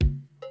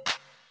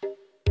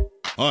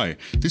Hi,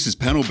 this is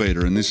Panel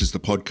Beater, and this is the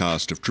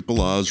podcast of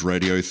Triple R's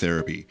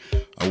Radiotherapy,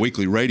 a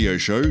weekly radio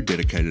show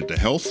dedicated to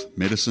health,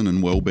 medicine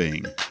and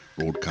well-being,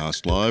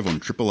 broadcast live on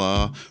Triple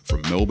R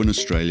from Melbourne,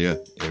 Australia,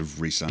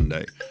 every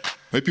Sunday.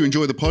 Hope you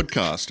enjoy the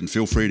podcast and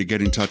feel free to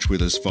get in touch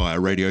with us via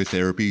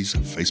Radiotherapy's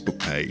Facebook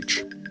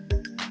page.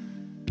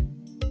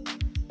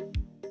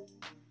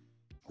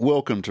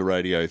 Welcome to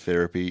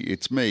Radiotherapy.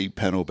 It's me,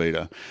 Panel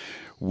Beater,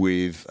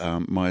 with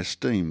my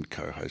esteemed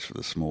co-host for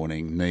this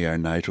morning,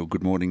 Neonatal.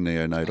 Good morning,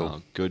 Neonatal.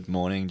 Oh, good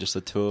morning. Just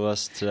the two of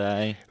us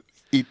today.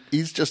 It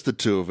is just the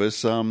two of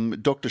us.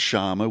 Dr.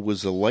 Sharma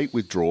was a late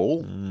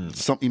withdrawal.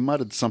 He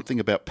muttered something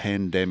about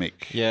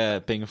pandemic. Yeah,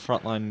 being a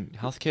frontline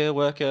healthcare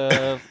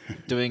worker,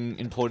 doing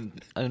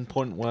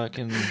important work,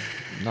 and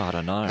no, I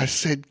don't know. I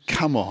said,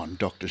 "Come on,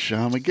 Dr.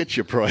 Sharma, get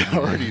your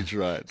priorities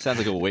right." Sounds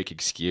like a weak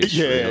excuse.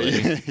 Yeah,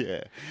 really.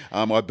 yeah.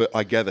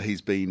 I gather he's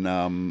been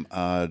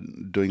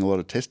doing a lot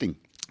of testing.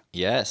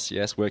 Yes,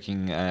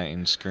 working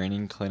in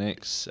screening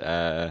clinics,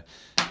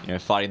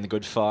 fighting the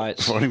good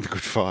fight. Fighting the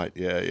good fight,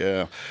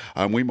 yeah.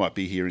 We might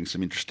be hearing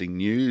some interesting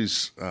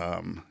news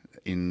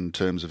in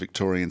terms of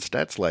Victorian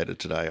stats later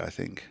today, I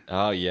think.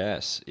 Oh,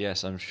 yes,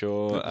 I'm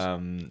sure.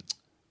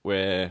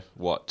 We're,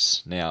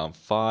 now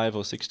 5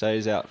 or 6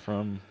 days out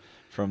from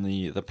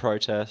the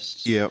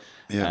protests. Yeah.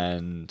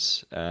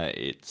 And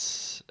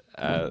it's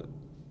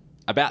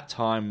about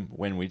time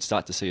when we'd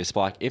start to see a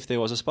spike, if there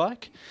was a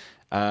spike.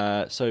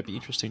 So it'd be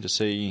interesting to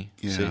see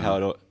how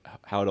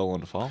it all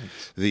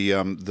unfolds. The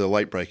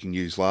late breaking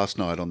news last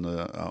night on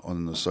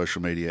the social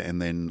media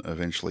and then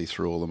eventually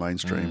through all the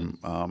mainstream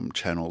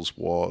channels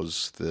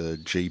was the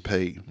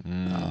GP,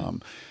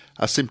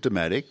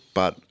 asymptomatic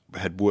but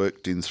had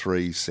worked in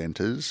 3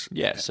 centres.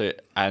 Yeah,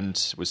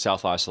 and was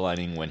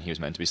self-isolating when he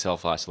was meant to be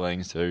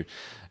self-isolating. So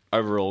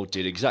overall,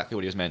 did exactly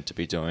what he was meant to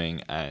be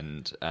doing,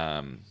 and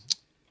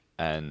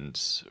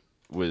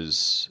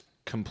was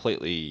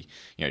completely,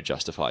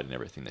 justified in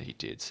everything that he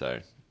did. So,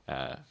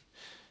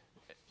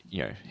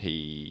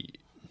 he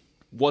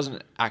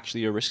wasn't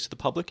actually a risk to the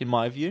public, in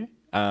my view.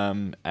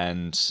 And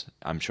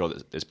I'm sure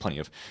that there's plenty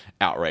of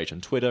outrage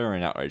on Twitter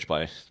and outrage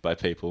by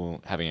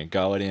people having a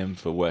go at him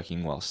for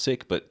working while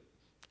sick, but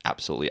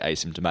absolutely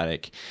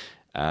asymptomatic.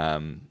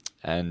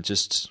 And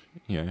just,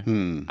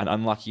 an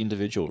unlucky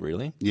individual,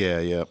 really.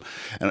 Yeah.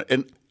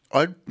 And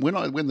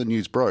when the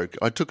news broke,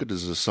 I took it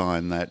as a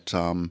sign that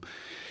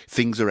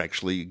things are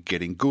actually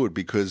getting good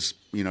because,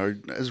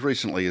 as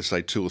recently as,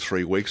 say, 2 or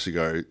 3 weeks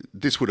ago,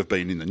 this would have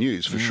been in the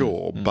news for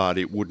sure, but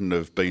it wouldn't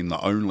have been the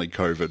only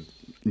COVID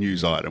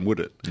news item, would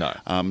it? No.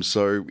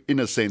 So, in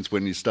a sense,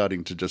 when you're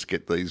starting to just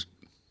get these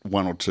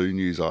 1 or 2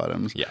 news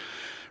items,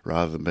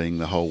 rather than being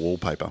the whole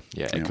wallpaper.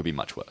 Yeah, it could be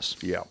much worse.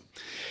 Yeah.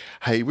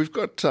 Hey, we've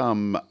got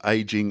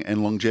ageing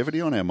and longevity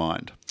on our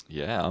mind.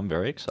 Yeah, I'm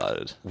very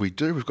excited. We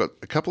do. We've got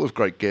a couple of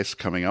great guests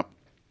coming up.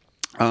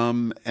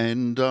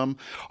 And I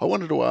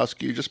wanted to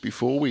ask you, just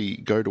before we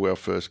go to our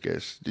first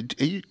guest,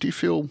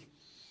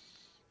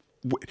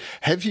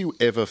 have you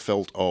ever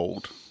felt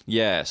old?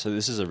 Yeah, so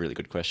this is a really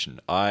good question.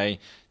 I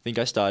think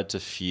I started to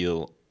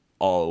feel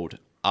old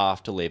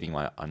after leaving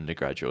my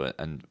undergraduate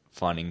and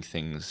finding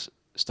things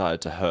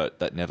started to hurt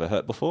that never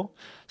hurt before.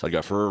 So I'd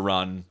go for a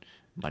run,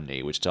 my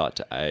knee would start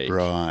to ache.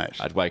 Right.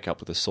 I'd wake up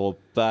with a sore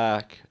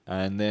back,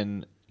 and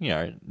then,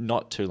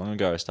 not too long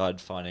ago I started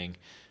finding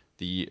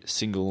the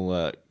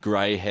single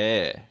grey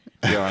hair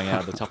growing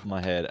out of the top of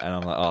my head, and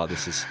I'm like, oh,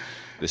 this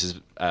is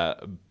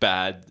a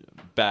bad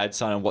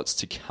sign of what's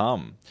to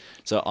come.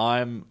 So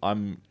I'm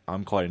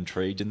quite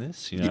intrigued in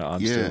this.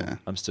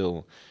 I'm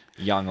still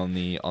young on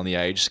the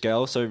age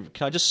scale. So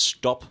can I just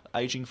stop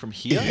aging from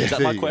here? Is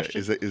that my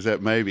question? Is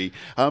that maybe?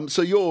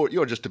 So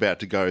you're just about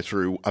to go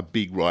through a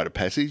big rite of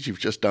passage. You've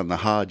just done the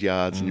hard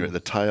yards, and you're at the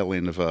tail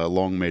end of a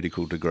long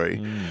medical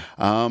degree.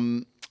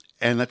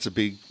 And that's a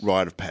big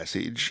rite of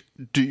passage.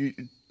 Do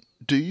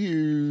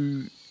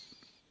you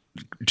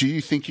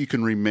think you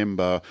can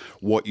remember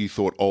what you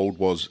thought old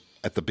was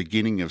at the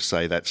beginning of,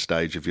 say, that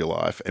stage of your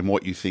life, and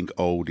what you think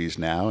old is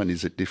now, and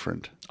is it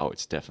different? Oh,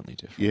 it's definitely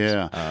different.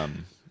 Yeah.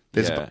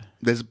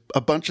 There's a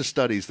bunch of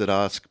studies that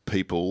ask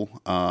people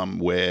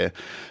where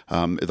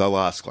they'll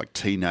ask like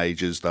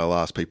teenagers, they'll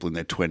ask people in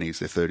their 20s,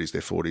 their 30s,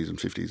 their 40s and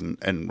 50s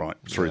and right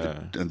through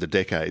the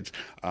decades.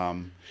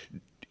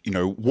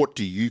 What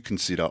do you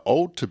consider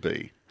old to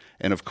be?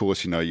 And of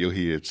course, you'll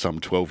hear some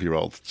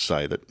 12-year-old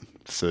say that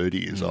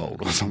 30 is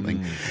old or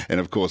something. And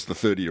of course, the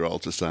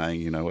 30-year-olds are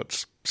saying,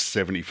 it's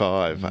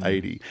 75,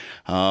 80.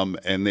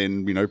 And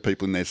then,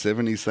 people in their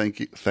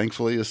 70s,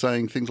 thankfully, are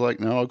saying things like,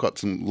 no, I've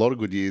got a lot of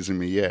good years in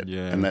me yet.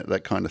 Yeah. And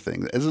that kind of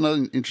thing. There's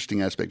another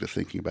interesting aspect of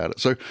thinking about it.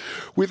 So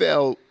with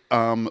our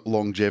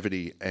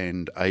longevity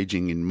and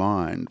ageing in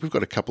mind, we've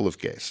got a couple of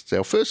guests.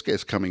 Our first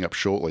guest coming up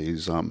shortly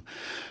is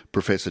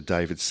Professor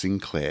David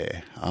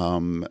Sinclair.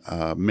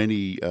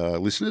 Many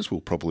listeners will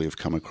probably have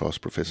come across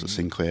Professor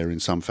Sinclair in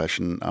some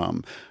fashion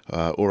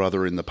or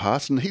other in the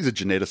past, and he's a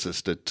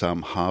geneticist at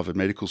Harvard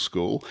Medical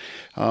School,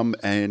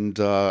 and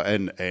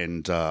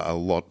a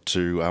lot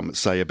to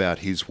say about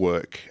his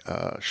work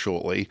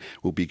shortly.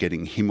 We'll be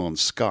getting him on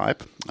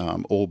Skype,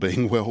 all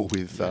being well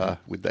with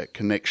that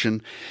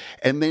connection,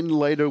 and then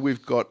later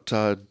we've got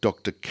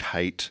Dr.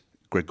 Kate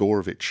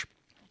Gregorovich.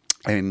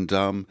 And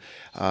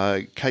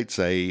Kate's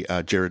a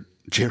I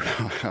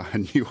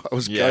knew I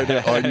was going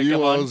to. I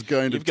knew I was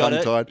going to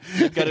tongue-tied.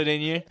 You've got it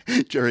in you.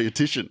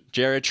 Geriatrician.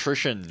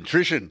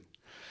 Geriatrician.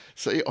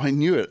 See, I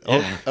knew it.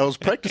 I was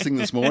practicing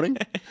this morning,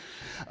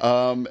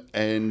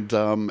 and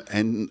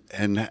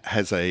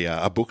has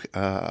a book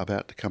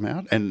about to come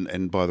out.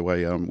 And by the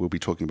way, we'll be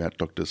talking about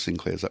Dr.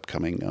 Sinclair's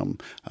upcoming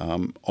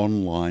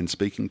online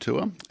speaking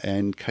tour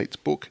and Kate's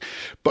book,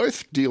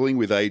 both dealing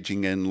with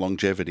aging and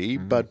longevity,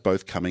 but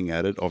both coming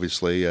at it.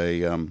 Obviously,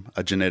 a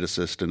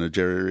geneticist and a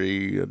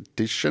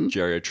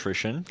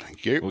geriatrician.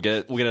 Thank you. We'll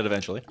get it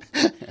eventually.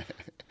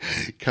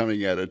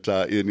 Coming at it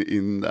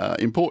in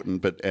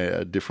important but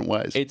different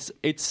ways.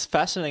 It's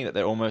fascinating that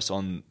they're almost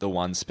on the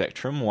one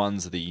spectrum.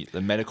 One's the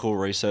medical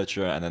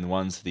researcher, and then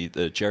one's the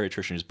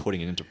geriatrician who's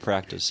putting it into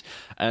practice.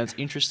 And it's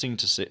interesting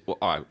to see. Well,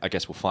 I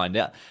guess we'll find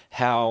out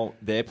how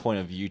their point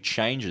of view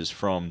changes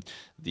from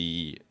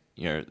the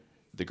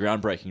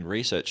groundbreaking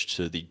research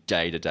to the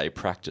day-to-day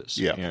practice.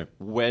 Yeah.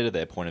 Where do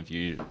their point of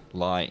view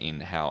lie in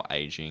how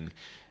aging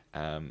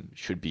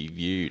should be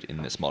viewed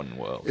in this modern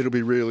world? It'll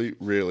be really,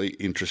 really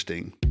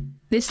interesting.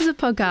 This is a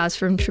podcast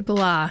from Triple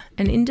R,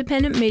 an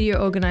independent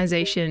media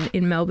organisation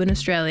in Melbourne,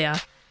 Australia.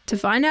 To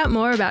find out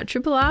more about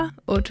Triple R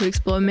or to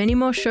explore many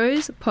more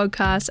shows,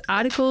 podcasts,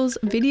 articles,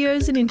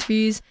 videos and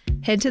interviews,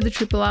 head to the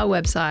Triple R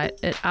website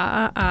at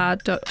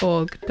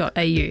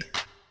rrr.org.au.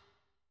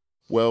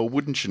 Well,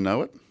 wouldn't you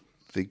know it?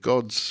 The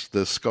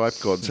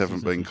Skype gods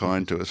haven't been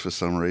kind to us for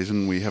some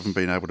reason. We haven't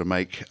been able to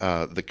make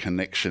the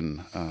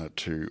connection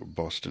to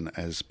Boston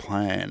as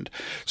planned.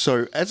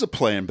 So as a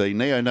plan B,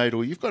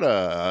 Neonatal, you've got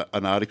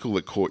an article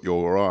that caught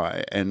your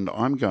eye, and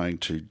I'm going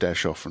to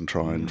dash off and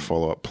try and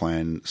follow up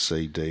plan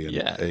C, D,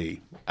 and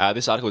E.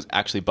 This article is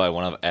actually by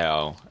one of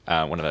our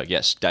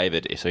guests,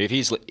 David. So if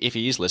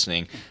he is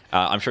listening,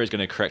 I'm sure he's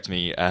going to correct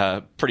me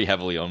pretty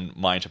heavily on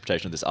my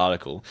interpretation of this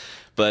article.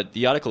 But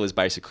the article is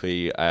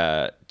basically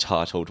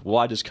titled,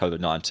 "Why Does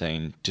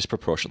COVID-19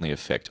 Disproportionately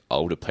Affect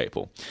Older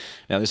People?"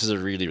 Now, this is a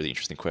really, really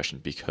interesting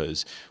question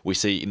because we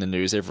see in the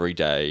news every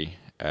day,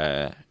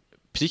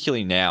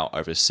 particularly now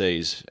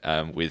overseas,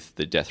 with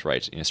the death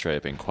rate in Australia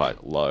being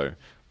quite low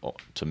or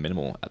to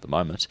minimal at the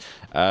moment,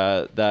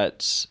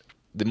 that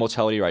the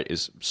mortality rate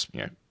is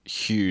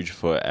huge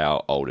for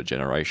our older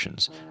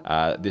generations.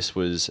 This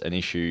was an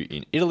issue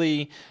in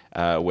Italy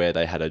where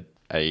they had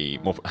a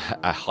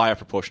higher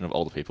proportion of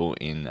older people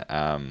in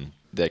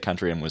their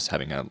country and was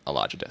having a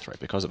larger death rate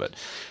because of it.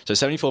 So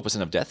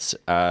 74% of deaths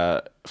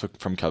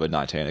from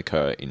COVID-19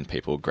 occur in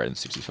people greater than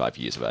 65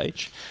 years of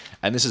age.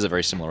 And this is a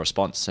very similar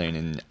response seen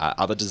in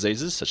other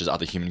diseases, such as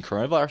other human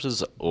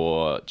coronaviruses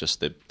or just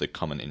the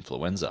common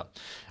influenza.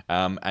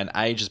 And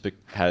age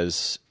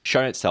has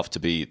shown itself to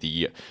be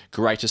the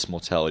greatest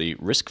mortality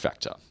risk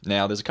factor.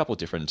 Now, there's a couple of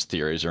different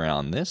theories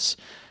around this,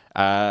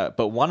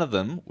 but one of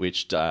them,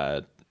 which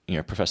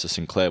Professor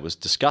Sinclair was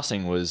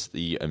discussing, was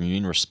the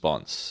immune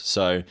response.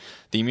 So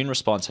the immune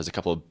response has a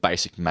couple of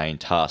basic main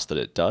tasks that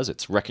it does.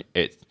 It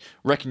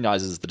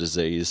recognizes the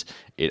disease,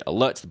 it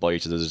alerts the body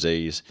to the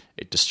disease,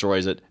 it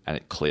destroys it, and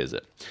it clears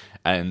it.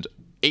 And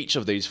each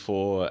of these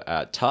four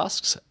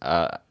tasks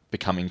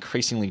become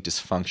increasingly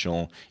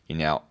dysfunctional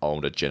in our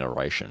older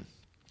generation.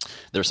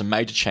 There are some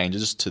major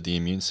changes to the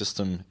immune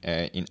system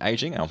in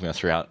aging, and I'm going to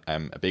throw out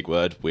a big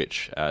word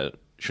which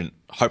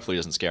hopefully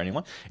doesn't scare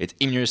anyone. It's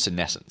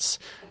immunosenescence.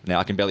 Now,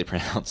 I can barely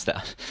pronounce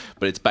that,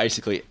 but it's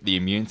basically the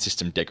immune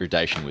system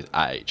degradation with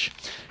age.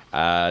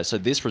 So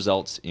this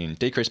results in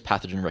decreased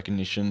pathogen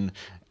recognition,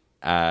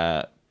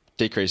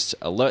 decreased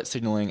alert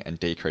signaling, and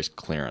decreased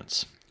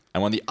clearance.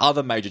 And one of the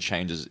other major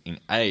changes in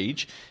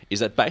age is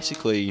that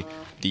basically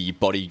the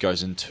body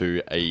goes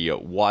into a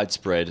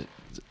widespread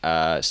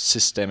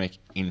systemic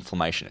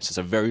inflammation. It's just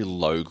a very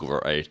low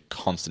grade,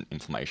 constant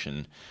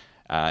inflammation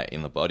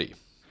in the body.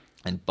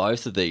 And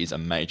both of these are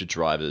major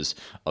drivers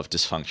of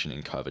dysfunction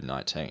in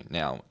COVID-19.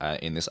 Now,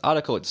 in this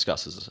article, it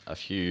discusses a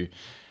few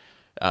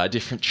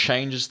different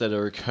changes that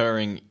are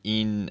occurring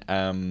in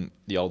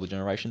the older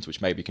generations,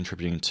 which may be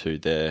contributing to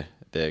their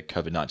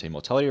COVID-19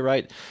 mortality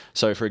rate.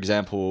 So, for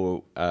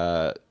example,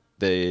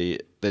 there's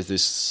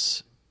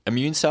this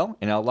immune cell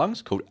in our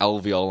lungs called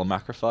alveolar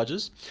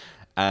macrophages,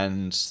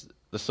 and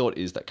the thought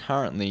is that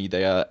currently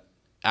they are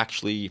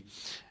actually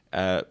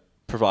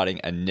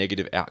providing a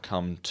negative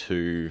outcome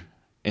to,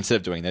 instead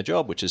of doing their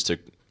job, which is to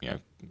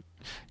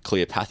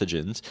clear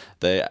pathogens,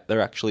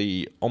 they're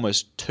actually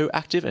almost too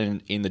active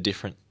and in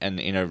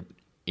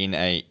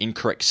a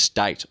incorrect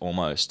state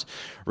almost,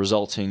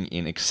 resulting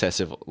in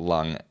excessive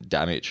lung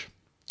damage.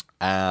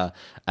 And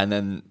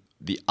then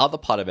the other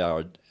part of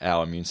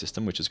our immune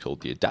system, which is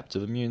called the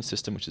adaptive immune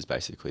system, which is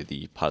basically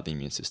the part of the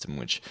immune system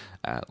which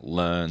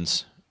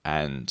learns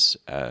and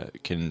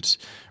can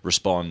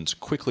respond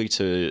quickly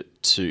to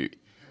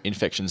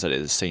infections that it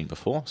has seen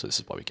before. So this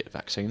is why we get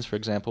vaccines, for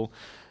example.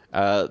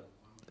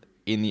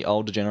 In the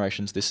older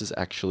generations, this is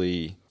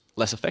actually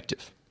less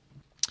effective.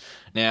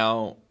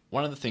 Now,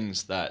 one of the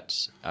things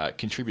that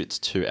contributes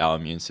to our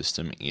immune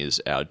system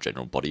is our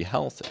general body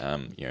health,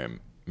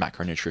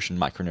 macronutrition,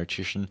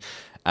 micronutrition,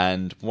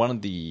 and one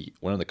of the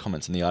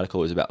comments in the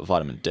article is about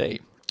vitamin D.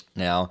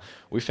 Now,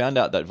 we found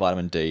out that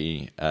vitamin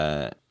D,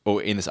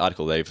 or in this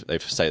article,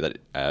 they've said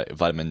that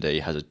vitamin D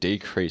has a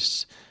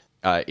decreased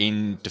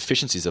in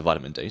deficiencies of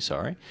vitamin D.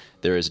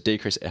 There is a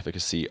decreased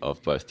efficacy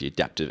of both the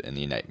adaptive and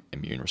the innate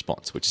immune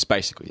response, which is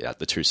basically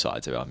the two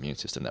sides of our immune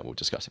system that we were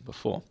discussing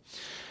before.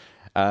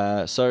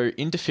 So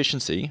in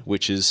deficiency,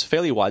 which is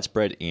fairly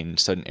widespread in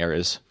certain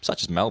areas,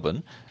 such as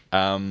Melbourne,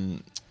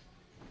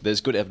 there's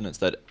good evidence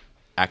that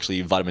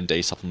actually vitamin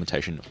D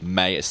supplementation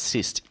may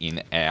assist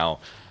in our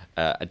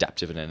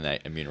adaptive and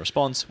innate immune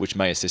response, which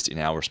may assist in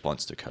our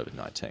response to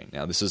COVID-19.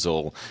 Now, this is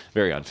all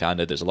very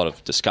unfounded. There's a lot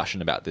of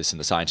discussion about this in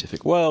the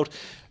scientific world,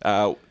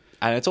 and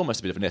it's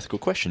almost a bit of an ethical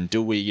question.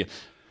 Do we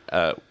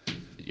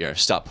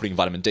start putting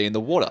vitamin D in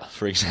the water,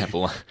 for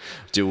example?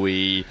 Do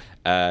we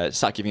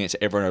start giving it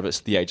to everyone over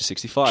the age of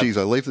 65? Geez,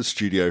 I leave the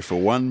studio for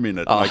 1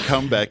 minute and I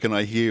come back and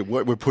I hear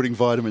we're putting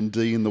vitamin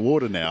D in the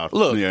water now.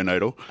 Look,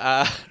 neonatal.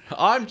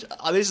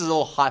 This is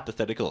all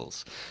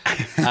hypotheticals.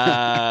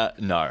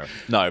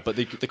 No. But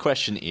the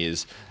question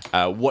is,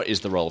 what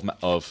is the role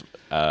of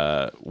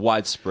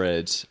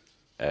widespread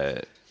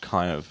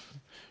kind of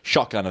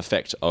shotgun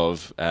effect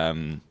of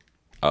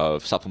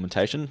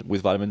supplementation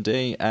with vitamin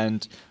D,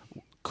 and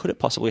could it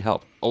possibly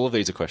help? All of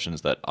these are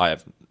questions that I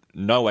have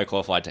no way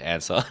qualified to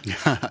answer.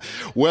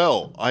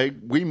 Well,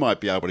 we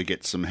might be able to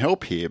get some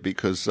help here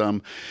because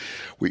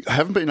we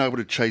haven't been able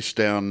to chase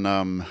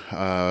down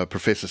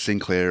Professor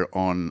Sinclair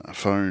on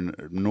phone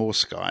nor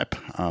Skype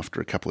after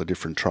a couple of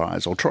different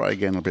tries. I'll try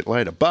again a bit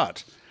later.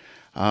 But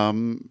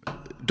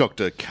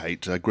Dr.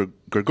 Kate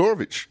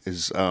Gregorovich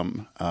is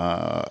on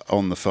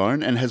the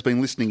phone and has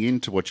been listening in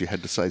to what you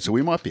had to say. So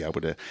we might be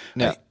able to...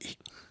 Now,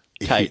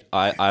 Kate,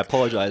 I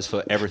apologise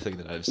for everything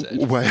that I've said.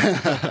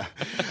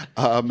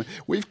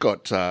 We've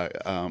got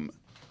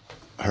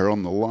her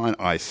on the line,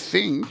 I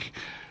think.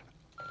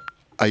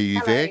 Are you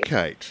Hello. there,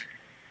 Kate?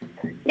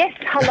 Yes,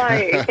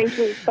 hello. Thank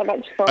you so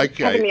much for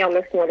having me on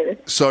this morning.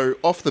 So,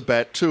 off the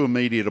bat, 2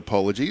 immediate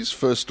apologies.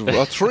 First of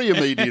all, 3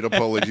 immediate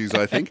apologies,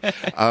 I think,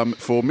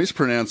 for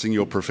mispronouncing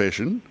your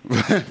profession,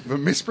 for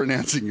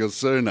mispronouncing your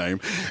surname,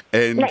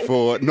 and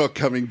for not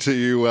coming to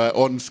you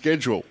on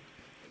schedule.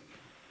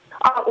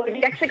 Oh, well,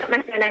 you actually got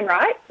my surname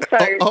right, so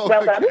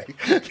well done.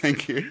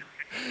 Thank you.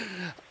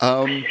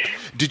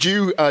 Did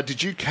you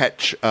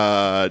catch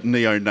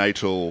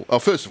neonatal? Oh,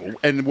 first of all,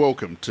 and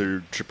welcome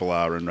to Triple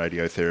R and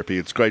Radiotherapy.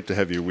 It's great to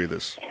have you with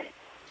us.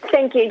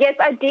 Thank you. Yes,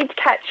 I did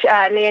catch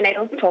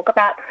neonatals talk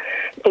about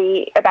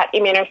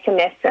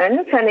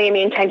immunosenescence and the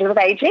immune changes of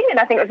ageing, and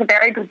I think it was a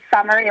very good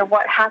summary of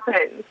what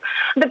happens.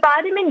 The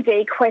vitamin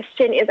D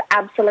question is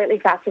absolutely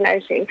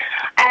fascinating,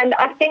 and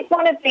I think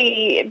one of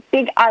the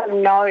big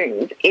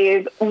unknowns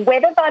is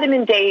whether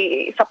vitamin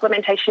D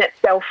supplementation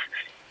itself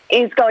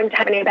is going to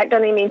have an impact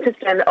on the immune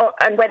system,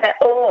 and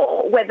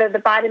whether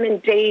the vitamin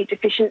D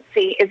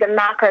deficiency is a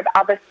marker of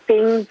other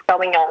things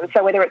going on,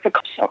 so whether it's a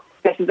cause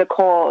versus a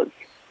cause.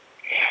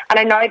 And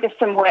I know there's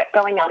some work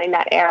going on in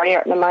that area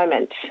at the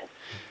moment.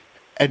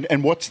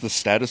 And what's the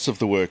status of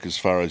the work as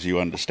far as you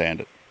understand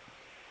it?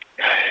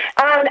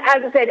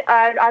 As I said,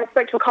 I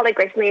spoke to a colleague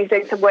recently who's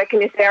doing some work in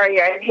this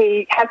area, and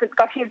he hasn't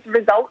got his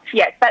results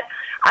yet. But,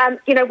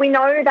 we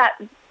know that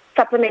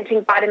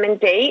supplementing vitamin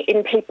D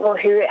in people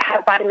who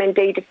have vitamin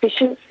D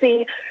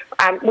deficiency,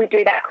 we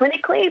do that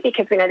clinically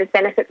because we know there's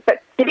benefits,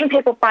 but giving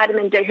people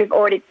vitamin D who've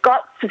already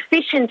got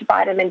sufficient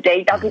vitamin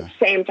D doesn't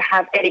seem to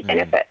have any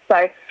benefit.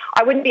 So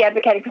I wouldn't be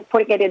advocating for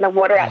putting it in the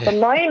water at the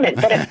moment,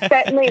 but it's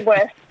certainly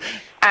worth,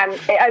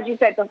 as you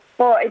said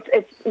before,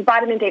 it's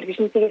vitamin D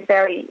deficiency is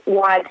very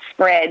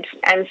widespread,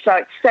 and so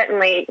it's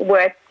certainly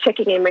worth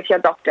checking in with your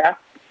doctor.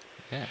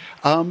 Yeah.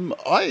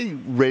 I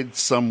read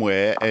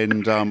somewhere,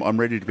 and I'm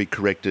ready to be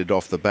corrected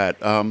off the bat,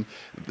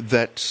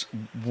 that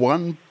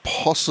one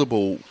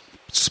possible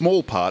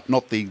small part,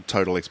 not the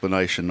total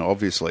explanation,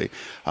 obviously,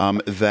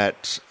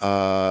 that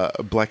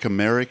Black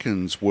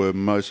Americans were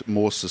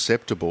more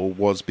susceptible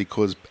was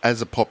because,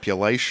 as a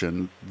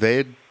population,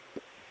 their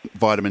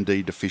vitamin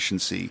D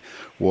deficiency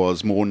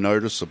was more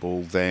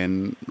noticeable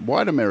than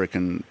white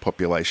American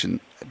population.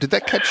 Did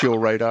that catch your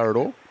radar at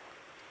all?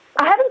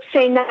 I haven't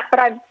seen that, but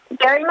I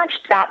very much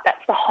doubt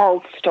that's the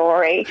whole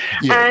story.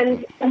 Yeah.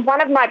 And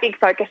one of my big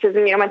focuses,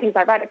 and one of the things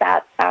I write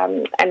about,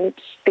 and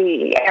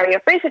the area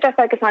of research I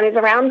focus on, is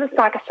around the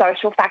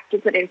psychosocial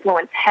factors that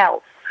influence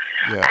health.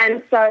 Yeah.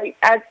 And so,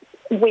 as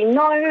we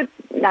know,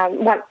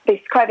 this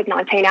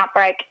COVID-19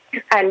 outbreak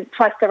and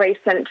plus the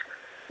recent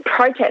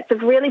protests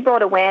have really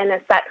brought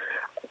awareness that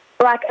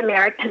Black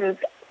Americans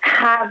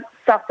have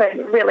suffered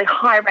really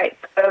high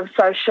rates of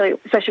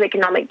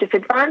socioeconomic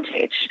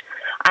disadvantage.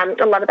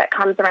 A lot of that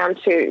comes around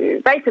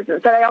to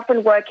racism. So they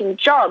often work in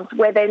jobs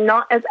where they're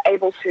not as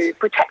able to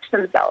protect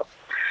themselves.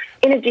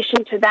 In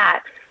addition to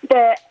that,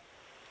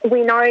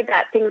 we know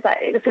that things like,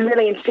 there's some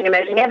really interesting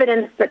emerging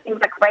evidence that things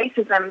like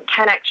racism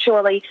can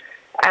actually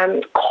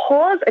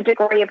cause a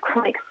degree of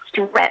chronic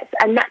stress,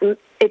 and that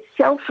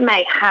itself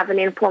may have an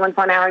influence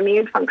on our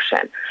immune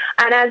function.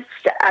 And as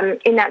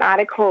in that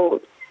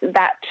article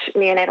that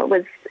Neonatal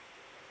was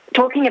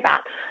talking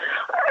about,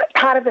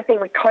 part of the thing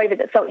with COVID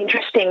that's so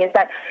interesting is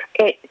that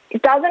it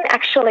doesn't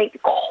actually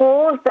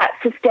cause that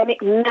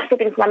systemic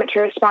massive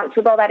inflammatory response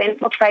with all that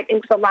infiltrate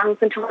into the lungs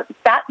until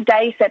about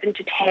day 7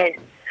 to 10.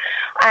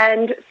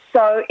 And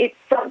so it's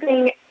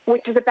something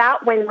which is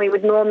about when we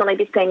would normally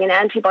be seeing an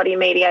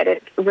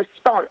antibody-mediated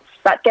response,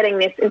 but getting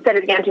this, instead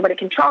of the antibody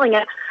controlling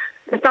it,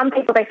 for some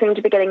people they seem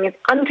to be getting this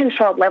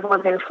uncontrolled level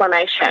of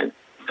inflammation.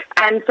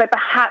 And so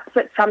perhaps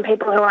that some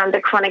people who are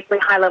under chronically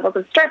high levels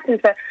of stress, and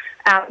so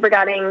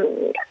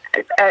regarding,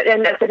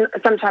 and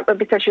some type of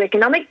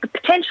socioeconomic, but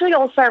potentially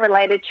also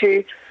related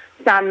to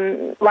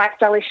some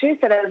lifestyle issues.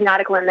 So there was an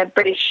article in the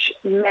British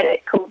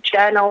Medical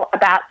Journal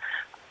about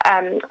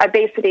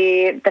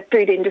obesity, the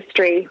food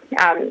industry,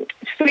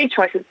 food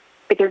choices,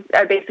 because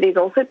obesity is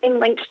also being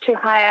linked to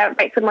higher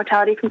rates of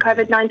mortality from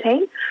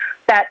COVID-19,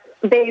 that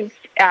these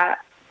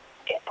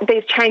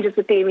changes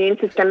with the immune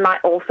system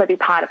might also be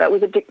part of it,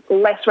 with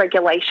less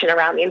regulation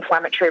around the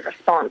inflammatory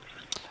response.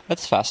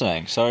 That's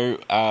fascinating. So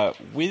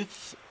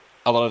with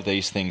a lot of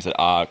these things that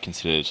are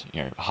considered,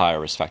 higher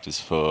risk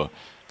factors for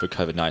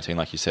COVID-19,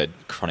 like you said,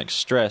 chronic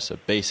stress,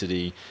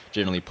 obesity,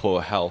 generally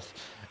poor health,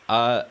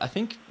 I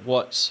think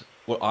what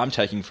I'm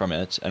taking from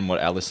it, and what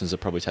our listeners are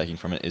probably taking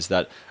from it, is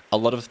that a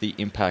lot of the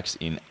impacts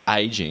in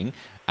aging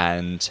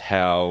and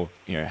how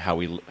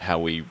we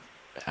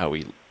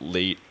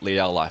lead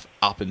our life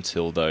up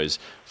until those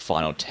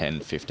final 10,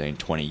 15,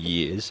 20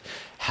 years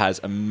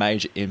has a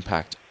major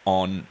impact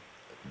on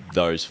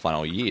those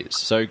final years.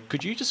 So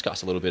could you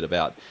discuss a little bit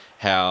about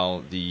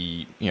how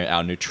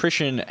our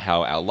nutrition,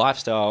 how our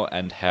lifestyle,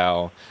 and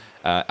how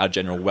our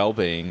general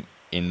well-being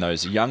in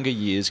those younger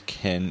years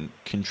can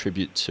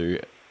contribute to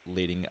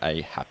leading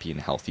a happy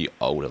and healthy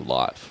older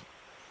life?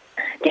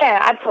 Yeah,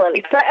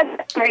 absolutely. So as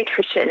a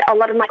nutrition, a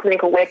lot of my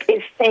clinical work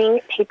is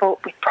seeing people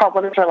with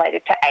problems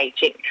related to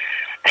ageing.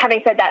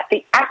 Having said that,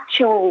 the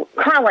actual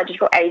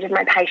chronological age of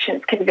my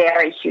patients can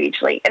vary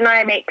hugely. And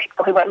I meet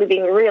people who are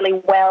living really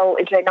well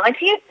into their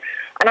 90s,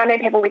 and I know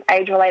people with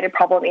age-related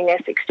problems in their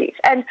 60s.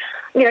 And,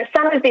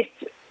 some of this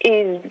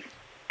is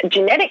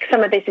genetic,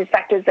 some of this is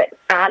factors that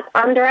aren't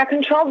under our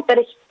control, but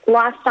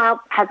lifestyle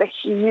has a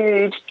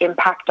huge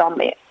impact on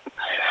this.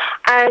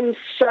 And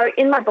so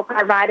in my book,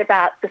 I write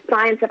about the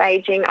science of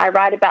aging. I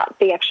write about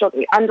the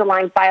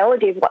underlying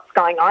biology of what's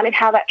going on and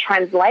how that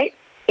translates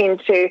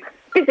into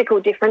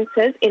physical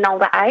differences in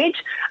older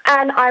age.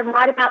 And I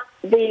write about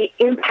the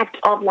impact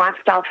of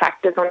lifestyle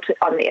factors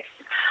on this.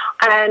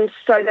 And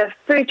so the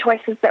food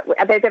choices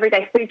there's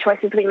everyday food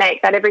choices we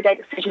make, that everyday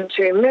decision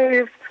to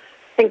move,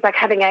 things like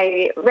having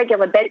a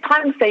regular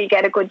bedtime so you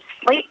get a good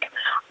sleep,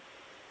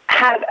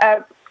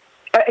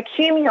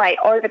 accumulate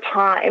over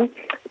time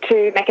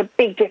to make a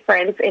big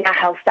difference in our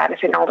health status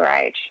in older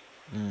age.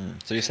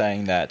 So you're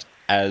saying that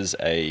as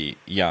a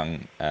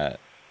young,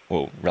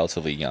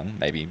 relatively young,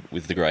 maybe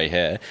with the grey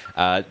hair,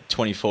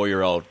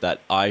 24-year-old,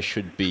 that I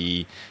should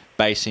be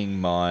basing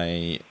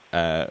my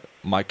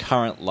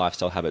current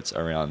lifestyle habits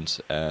around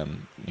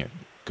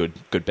good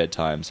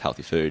bedtimes,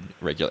 healthy food,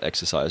 regular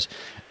exercise,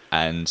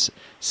 and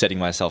setting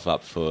myself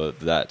up for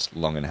that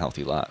long and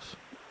healthy life.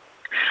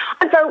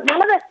 And so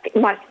one of the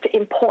most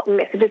important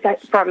messages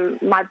from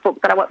my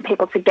book that I want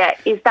people to get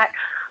is that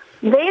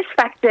these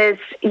factors,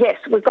 yes,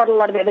 we've got a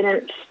lot of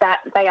evidence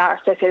that they are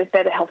associated with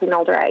better health in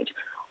older age.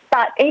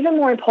 But even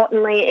more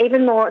importantly,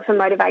 even more for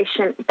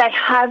motivation, they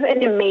have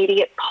an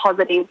immediate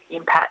positive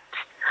impact.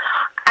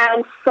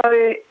 And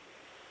so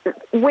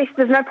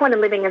there's no point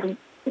in living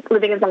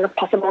as long as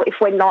possible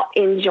if we're not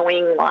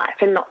enjoying life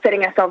and not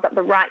setting ourselves up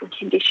the right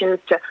conditions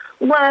to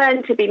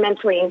learn, to be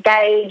mentally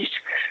engaged,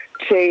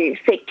 to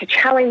seek to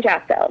challenge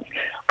ourselves.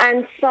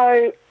 And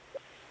so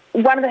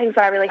one of the things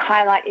that I really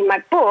highlight in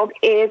my book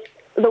is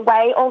the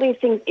way all these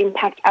things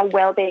impact our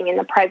well-being in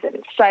the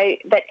present. So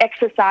that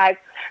exercise,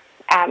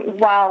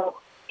 while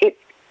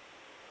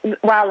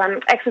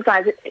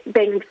exercise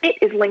being fit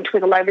is linked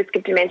with a low risk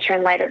of dementia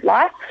in later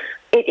life,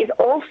 it is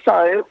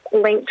also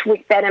linked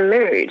with better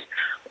mood.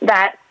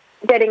 That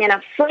getting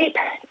enough sleep,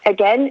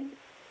 again,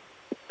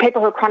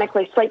 people who are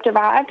chronically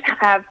sleep-deprived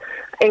have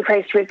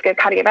increased risk of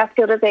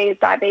cardiovascular disease,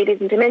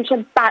 diabetes and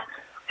dementia, but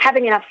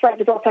having enough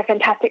sleep is also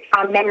fantastic for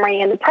our memory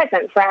in the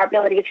present, for our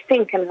ability to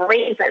think and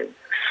reason.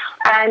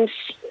 And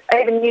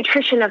even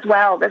nutrition as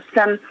well. There's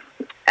some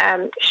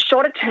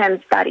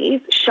shorter-term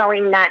studies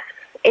showing that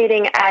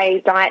eating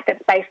a diet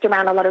that's based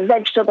around a lot of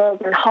vegetables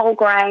and whole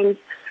grains,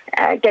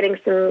 getting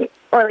some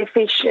oily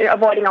fish,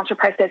 avoiding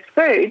ultra-processed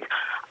foods,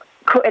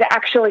 could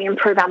actually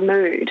improve our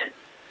mood.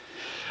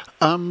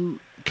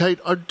 Kate,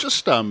 I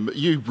just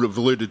you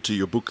alluded to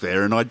your book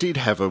there, and I did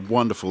have a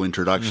wonderful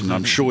introduction.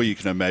 I'm sure you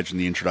can imagine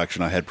the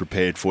introduction I had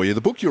prepared for you.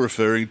 The book you're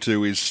referring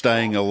to is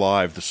Staying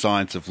Alive, The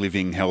Science of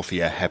Living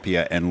Healthier,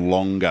 Happier and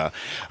Longer.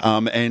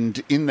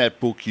 And in that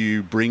book,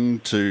 you bring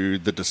to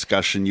the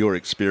discussion your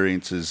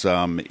experiences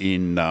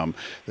in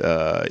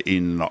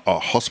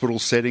hospital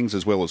settings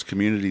as well as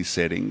community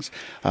settings,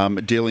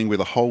 dealing with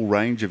a whole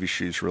range of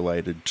issues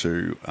related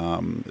to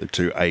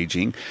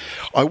ageing.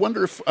 I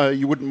wonder if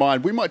you wouldn't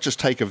mind, we might just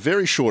take a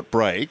very short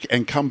break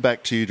and come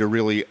back to you to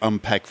really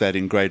unpack that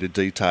in greater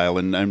detail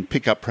and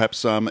pick up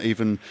perhaps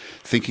even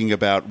thinking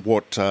about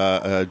what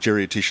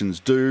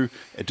geriatricians do.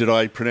 Did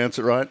I pronounce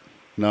it right?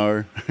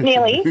 No.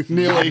 Nearly.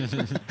 Nearly.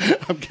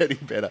 I'm getting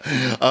better.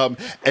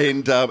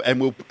 And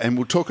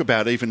we'll talk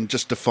about even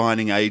just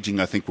defining ageing.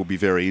 I think will be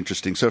very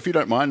interesting. So if you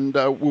don't mind,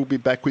 we'll be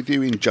back with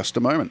you in just a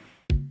moment.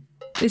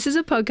 This is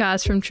a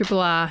podcast from Triple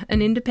R,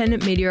 an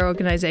independent media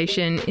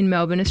organisation in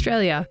Melbourne,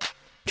 Australia.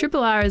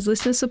 Triple R is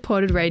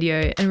listener-supported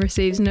radio and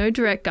receives no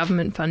direct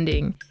government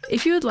funding.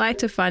 If you would like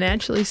to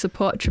financially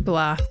support Triple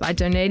R by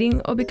donating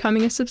or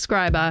becoming a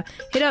subscriber,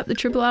 hit up the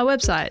Triple R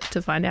website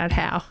to find out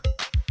how.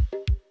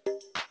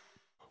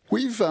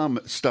 We've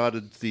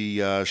started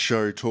the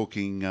show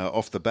talking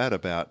off the bat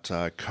about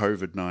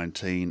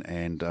COVID-19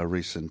 and a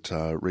recent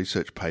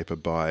research paper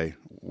by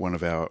one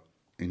of our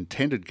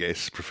intended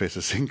guest, Professor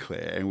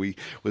Sinclair, and we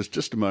was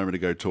just a moment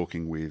ago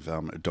talking with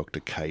Dr.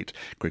 Kate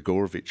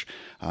Gregorovich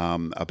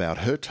about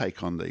her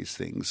take on these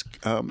things.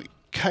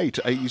 Kate,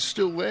 are you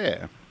still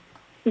there?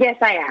 Yes,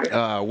 I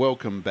am.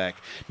 Welcome back.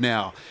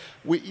 Now,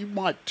 you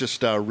might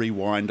just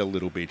rewind a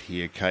little bit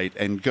here, Kate,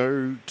 and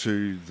go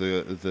to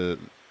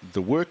the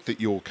work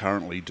that you're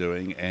currently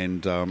doing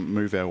and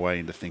move our way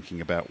into thinking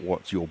about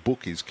what your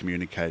book is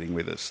communicating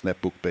with us.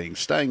 That book being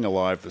Staying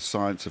Alive, The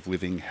Science of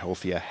Living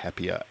Healthier,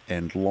 Happier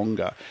and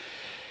Longer.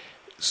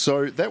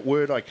 So that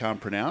word I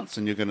can't pronounce,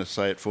 and you're going to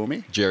say it for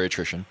me?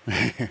 Geriatrician.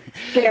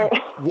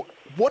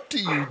 What do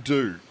you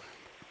do?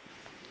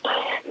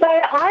 So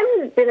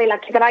I'm really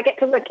lucky that I get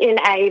to work in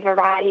a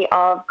variety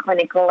of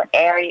clinical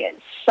areas.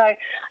 So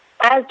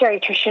as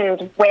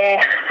geriatricians,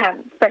 we're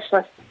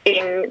specialists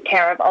in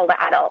care of older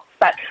adults,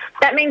 but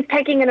that means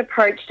taking an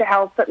approach to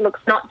health that looks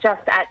not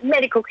just at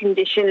medical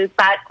conditions,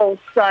 but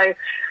also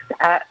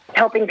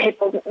helping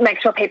people,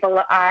 make sure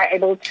people are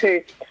able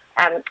to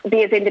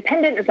be as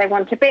independent as they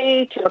want to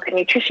be, to look at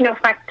nutritional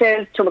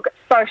factors, to look at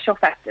social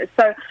factors.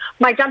 So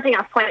my jumping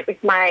off point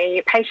with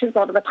my patients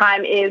all of the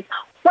time is,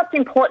 what's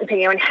important to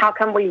you and how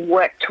can we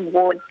work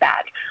towards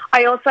that?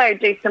 I also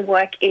do some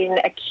work in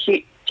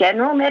acute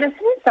general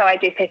medicine, so I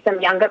do see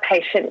some younger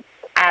patients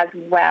as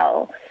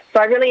well. So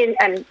I really,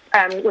 and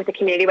with the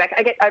community work,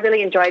 I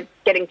really enjoyed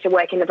getting to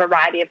work in a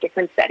variety of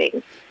different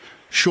settings.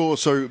 Sure.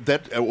 So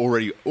that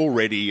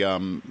already,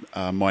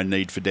 my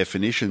need for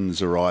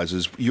definitions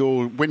arises.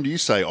 When you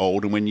say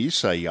old and when you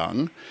say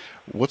young,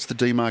 what's the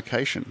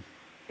demarcation?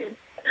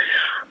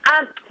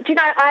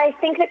 I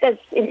think that there's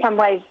in some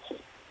ways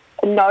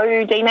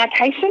no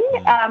demarcation.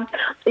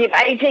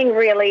 Aging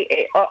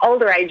really, or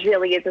older age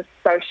really is a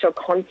social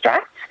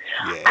construct.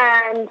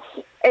 Yeah. And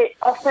it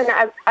often,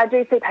 I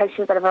do see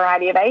patients at a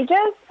variety of ages,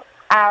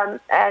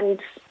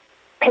 and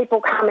people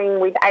coming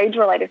with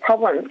age-related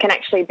problems can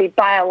actually be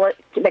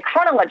the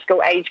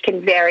chronological age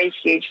can vary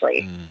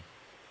hugely.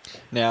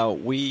 Now,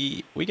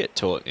 we get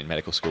taught in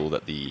medical school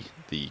that the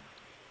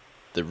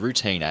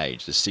routine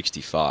age is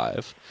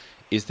 65.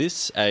 Is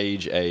this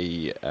age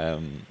a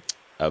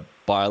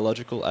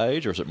biological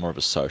age, or is it more of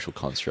a social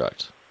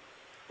construct?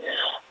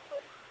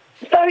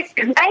 So, age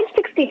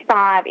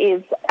 65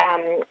 is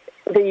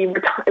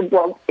it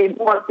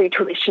was the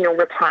traditional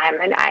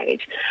retirement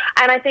age.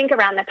 And I think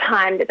around the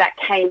time that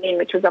came in,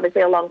 which was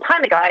obviously a long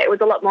time ago, it was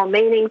a lot more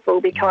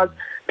meaningful because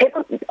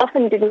people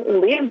often didn't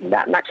live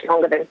that much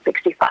longer than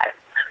 65.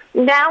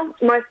 Now,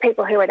 most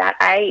people who are that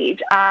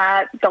age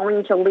are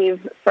going to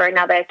live for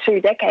another 2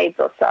 decades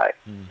or so.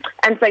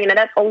 And so,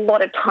 that's a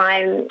lot of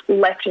time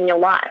left in your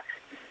life.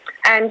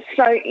 And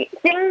so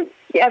things,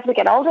 as we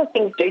get older,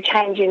 things do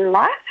change in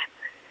life.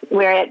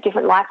 We're at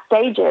different life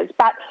stages.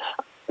 But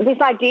this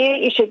idea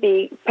you should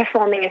be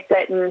performing a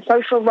certain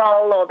social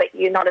role or that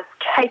you're not as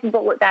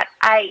capable at that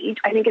age,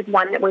 I think is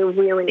one that we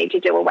really need to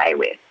do away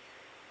with.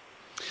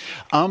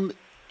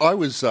 I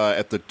was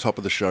at the top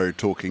of the show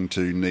talking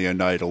to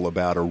Neonatal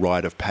about a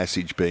rite of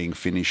passage being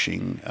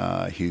finishing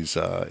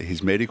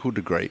his medical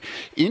degree.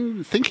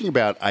 In thinking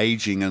about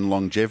ageing and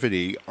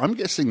longevity, I'm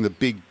guessing the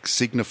big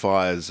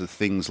signifiers are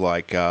things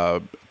like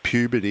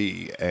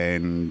puberty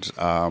and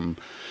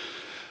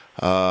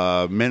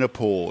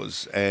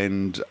menopause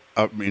and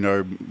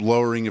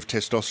lowering of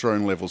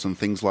testosterone levels and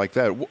things like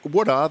that.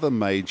 What are the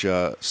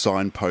major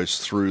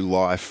signposts through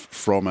life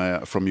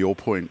from your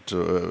point,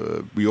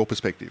 your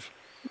perspective?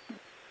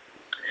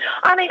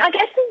 I mean, I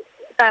guess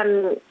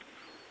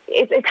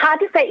it's hard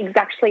to say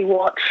exactly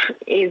what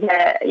is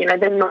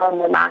the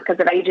normal markers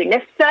of aging.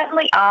 There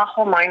certainly are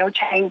hormonal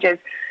changes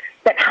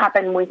that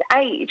happen with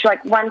age.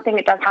 Like one thing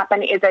that does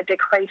happen is a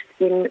decrease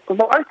in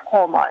growth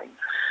hormone.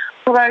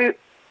 Although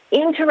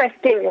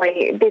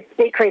interestingly, this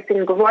decrease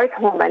in growth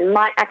hormone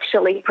might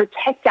actually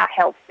protect our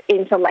health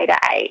into later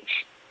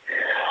age.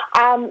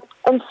 And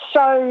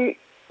so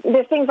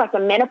there's things like the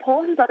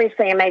menopause is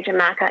obviously a major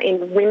marker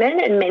in women,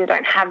 and men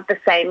don't have the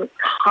same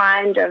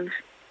kind of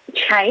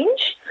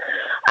change.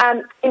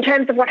 In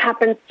terms of what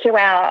happens to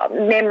our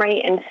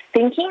memory and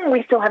thinking,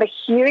 we still have a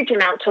huge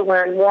amount to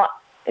learn what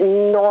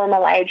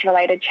normal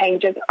age-related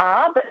changes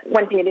are, but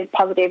one thing that is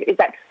positive is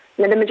that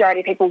the majority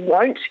of people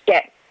won't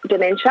get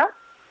dementia.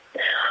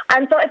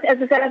 And so, as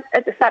I said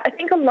at the start, I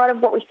think a lot of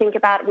what we think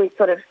about with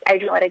sort of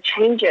age-related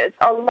changes,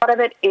 a lot of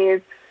it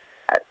is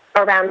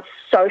around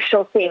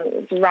social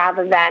things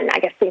rather than, I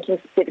guess, thinking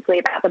specifically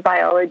about the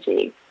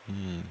biology.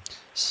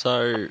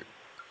 So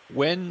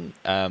when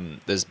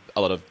there's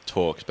a lot of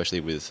talk,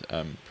 especially with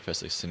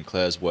Professor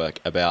Sinclair's work,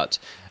 about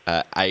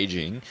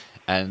ageing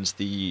and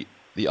the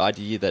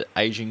idea that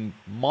ageing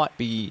might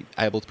be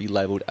able to be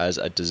labelled as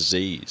a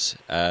disease.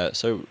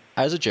 So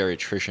as a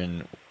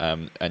geriatrician,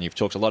 and you've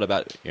talked a lot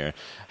about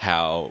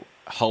how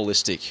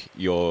holistic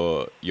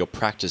your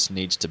practice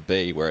needs to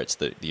be, where it's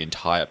the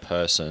entire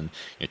person,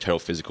 total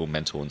physical,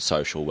 mental and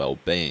social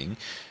well-being.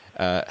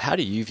 How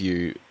do you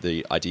view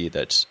the idea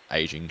that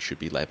ageing should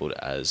be labelled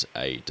as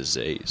a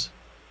disease?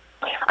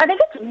 I think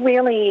it's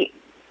really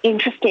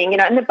interesting,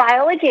 and the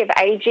biology of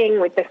ageing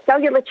with the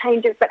cellular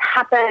changes that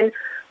happen,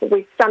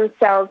 with some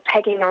cells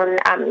taking on,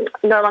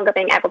 no longer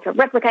being able to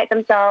replicate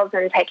themselves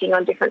and taking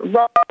on different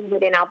roles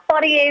within our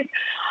bodies,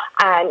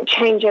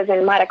 changes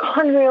in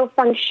mitochondrial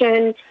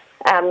function,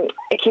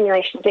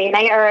 accumulation of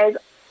DNA errors,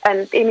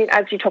 and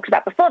as you talked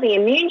about before, the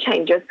immune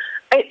changes.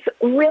 It's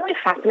really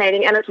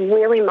fascinating and it's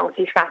really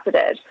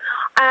multifaceted.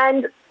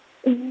 And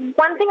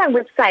one thing I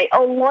would say,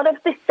 a lot of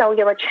the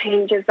cellular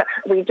changes that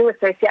we do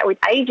associate with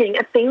aging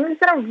are things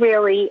that are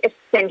really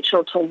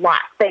essential to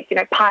life. They're,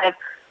 part of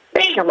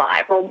being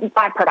alive or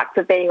byproducts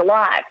of being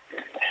alive.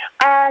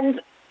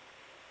 And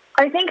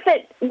I think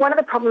that one of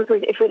the problems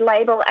with if we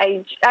label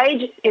age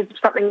is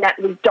something that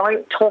we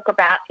don't talk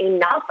about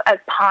enough as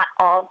part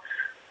of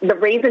the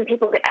reason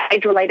people get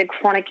age-related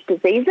chronic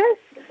diseases.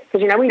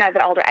 Because, we know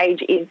that older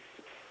age is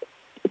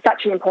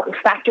such an important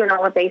factor in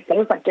all of these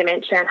things like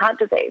dementia and heart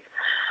disease.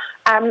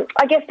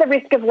 I guess the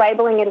risk of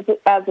labelling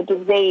it as a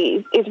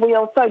disease is we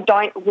also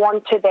don't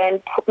want to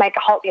then make a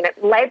whole,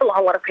 label a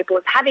whole lot of people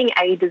as having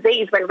a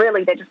disease when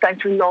really they're just going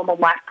through normal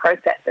life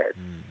processes.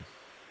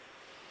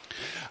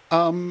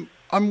 I'm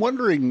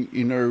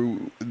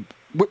wondering,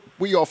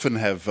 we often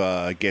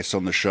have guests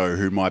on the show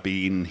who might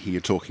be in here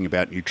talking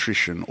about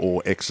nutrition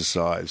or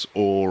exercise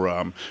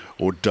or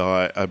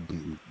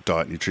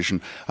diet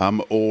nutrition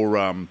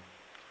or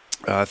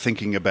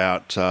thinking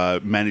about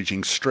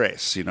managing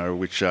stress,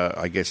 which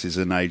I guess is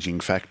an ageing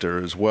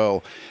factor as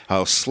well.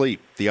 Sleep,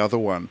 the other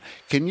one.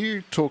 Can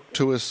you talk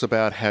to us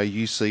about how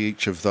you see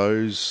each of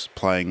those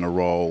playing a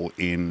role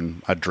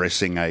in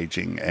addressing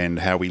ageing and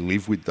how we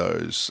live with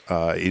those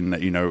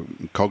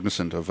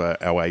cognizant of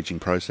our ageing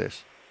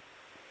process?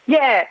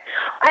 Yeah,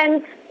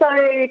 and so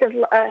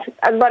there's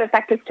a lot of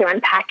factors to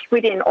unpack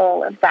within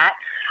all of that.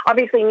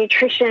 Obviously,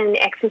 nutrition,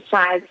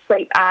 exercise,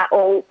 sleep are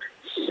all,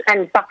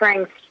 and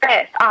buffering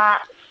stress are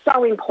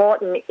so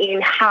important in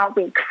how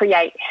we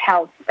create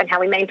health and how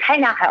we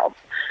maintain our health.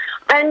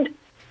 And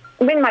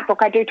in my book,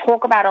 I do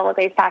talk about all of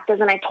these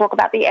factors and I talk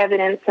about the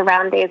evidence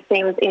around these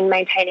things in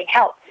maintaining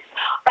health.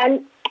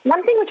 And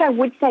one thing which I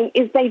would say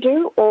is they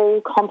do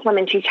all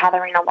complement each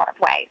other in a lot of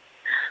ways.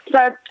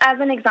 So as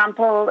an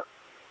example,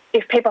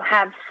 if people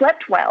have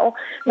slept well,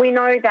 we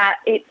know that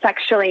it's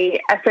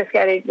actually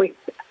associated with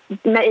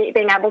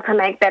being able to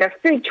make better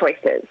food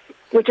choices,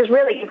 which is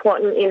really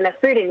important in the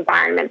food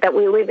environment that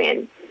we live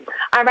in.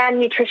 Around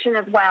nutrition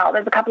as well,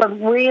 there's a couple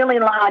of really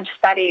large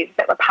studies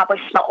that were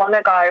published not long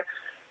ago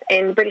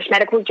in the British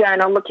Medical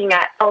Journal looking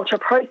at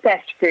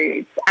ultra-processed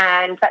foods,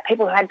 and that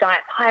people who had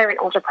diets higher in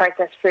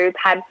ultra-processed foods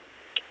had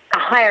a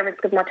higher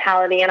risk of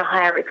mortality and a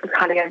higher risk of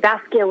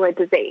cardiovascular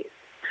disease.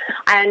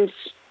 And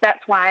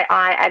that's why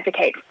I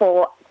advocate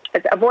for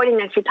avoiding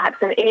those food types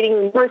and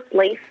eating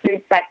mostly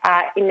foods that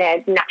are in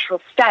their natural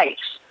state.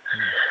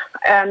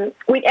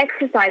 With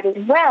exercise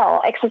as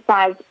well,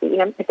 exercise,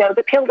 if there was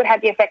a pill that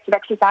had the effects of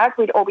exercise,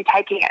 we'd all be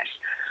taking it.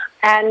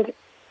 And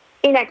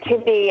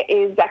inactivity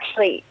is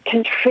actually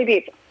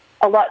contributes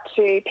a lot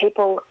to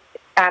people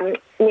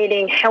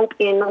needing help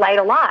in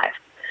later life.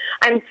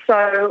 And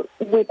so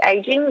with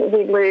aging,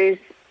 we lose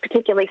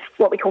particularly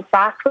what we call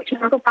fast-twitch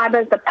muscle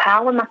fibres, the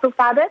power muscle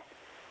fibres.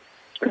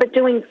 But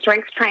doing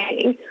strength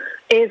training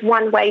is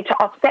one way to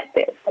offset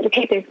this, to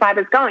keep these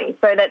fibres going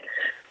so that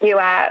you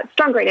are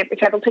stronger and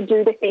you're able to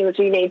do the things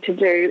you need to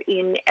do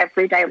in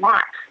everyday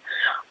life.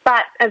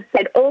 But as I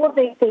said, all of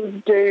these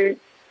things do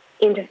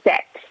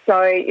intersect.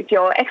 So if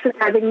you're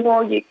exercising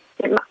more, it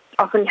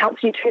often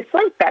helps you to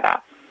sleep better.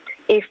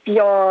 If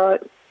you're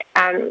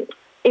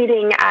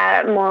eating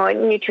a more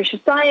nutritious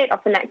diet,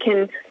 often that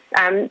can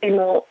be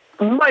more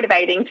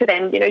motivating to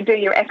then, do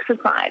your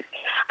exercise.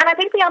 And I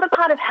think the other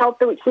part of health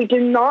that which we do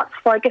not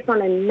focus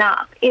on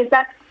enough is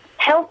that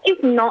health is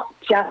not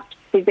just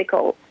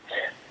physical.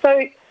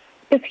 So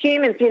as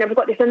humans, we've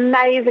got this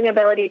amazing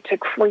ability to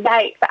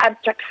create for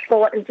abstract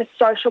thought and for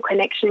social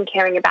connection and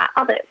caring about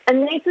others.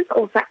 And this is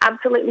also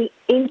absolutely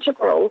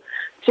integral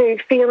to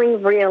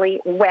feeling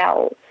really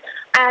well.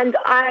 And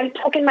I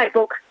talk in my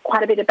book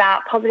quite a bit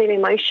about positive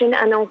emotion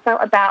and also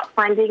about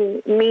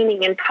finding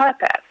meaning and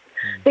purpose.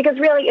 Because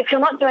really, if you're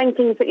not doing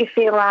things that you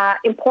feel are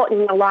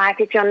important in your life,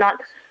 if you're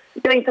not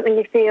doing something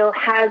you feel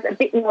has a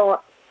bit more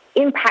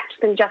impact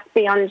than just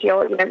beyond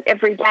your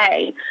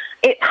everyday,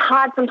 it's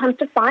hard sometimes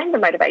to find the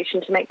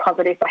motivation to make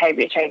positive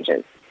behaviour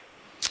changes.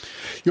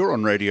 You're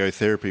on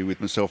Radiotherapy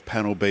with myself,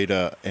 Panel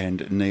Beater,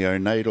 and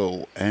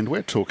Neonatal, and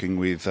we're talking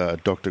with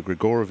Dr.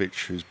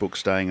 Grigorovich, whose book,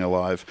 Staying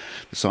Alive,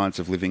 The Science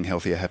of Living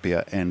Healthier,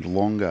 Happier and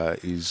Longer,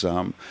 is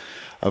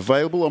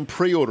available on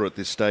pre-order at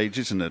this stage,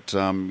 isn't it?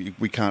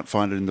 We can't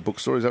find it in the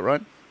bookstore, is that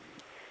right?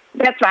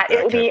 That's right.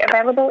 It will be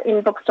available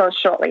in bookstores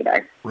shortly,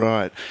 though.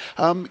 Right.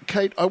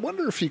 Kate, I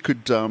wonder if you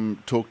could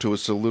talk to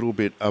us a little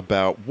bit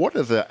about what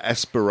are the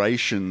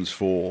aspirations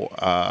for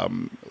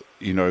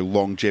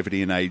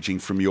longevity and aging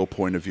from your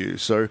point of view.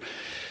 So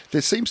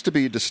there seems to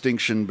be a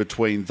distinction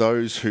between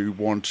those who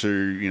want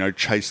to,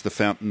 chase the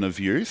fountain of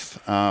youth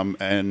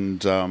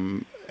and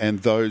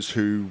those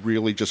who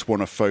really just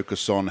want to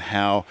focus on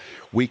how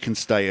we can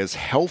stay as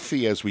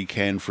healthy as we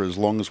can for as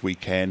long as we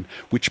can,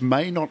 which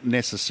may not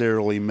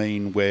necessarily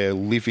mean we're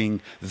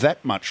living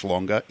that much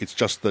longer. It's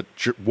just that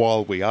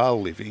while we are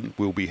living,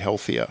 we'll be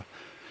healthier.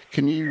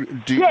 Can you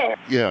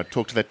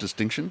talk to that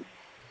distinction?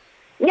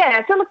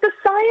 Yeah, so look, the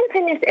science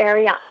in this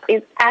area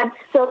is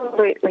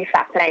absolutely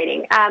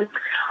fascinating.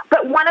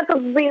 But one of the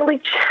really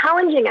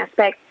challenging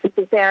aspects of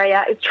this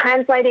area is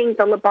translating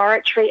the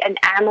laboratory and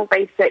animal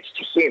research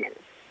to humans.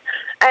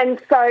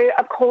 And so,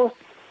 of course,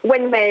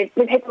 when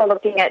people are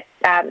looking at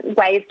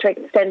ways to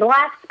extend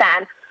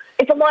lifespan,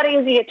 it's a lot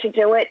easier to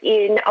do it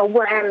in a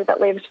worm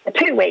that lives for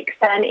 2 weeks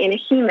than in a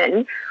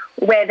human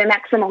where the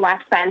maximal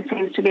lifespan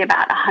seems to be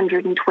about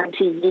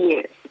 120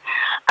 years.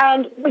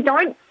 And we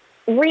don't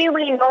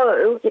really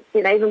know,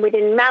 even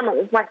within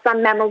mammals, why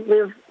some mammals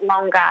live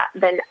longer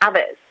than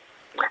others.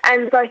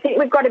 And so I think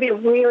we've got to be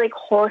really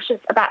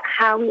cautious about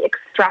how we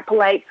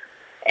extrapolate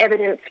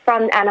evidence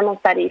from animal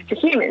studies to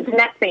humans, and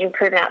that's been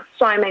proven out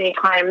so many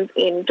times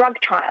in drug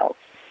trials.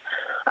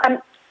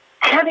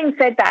 Having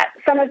said that,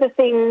 some of the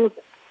things,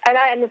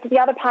 and this is the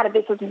other part of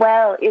this as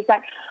well, is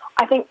that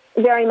I think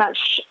very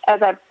much,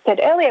 as I've said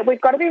earlier,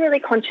 we've got to be really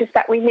conscious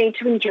that we need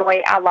to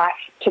enjoy our life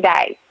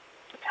today.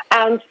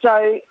 And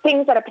so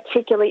things that are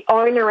particularly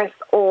onerous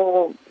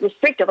or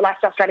restrictive,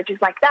 lifestyle strategies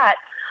like that,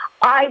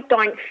 I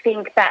don't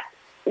think that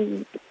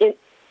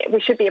we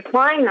should be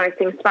applying those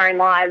things to our own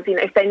lives,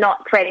 if they're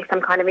not creating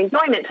some kind of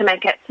enjoyment to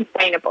make it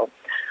sustainable.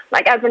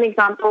 Like, as an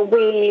example,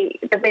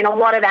 there's been a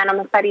lot of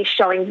animal studies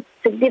showing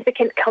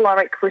significant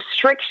caloric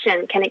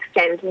restriction can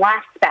extend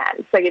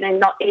lifespan. So,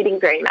 not eating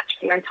very much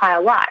for your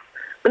entire life.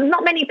 But there's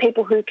not many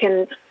people who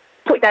can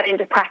put that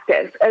into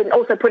practice and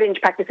also put it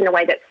into practice in a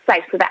way that's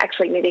safe so they're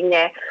actually meeting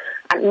their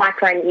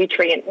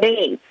micronutrient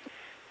needs.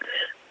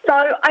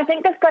 So I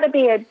think there's got to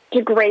be a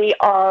degree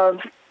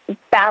of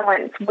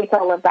balance with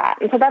all of that.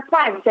 And so that's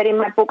why I've said in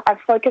my book,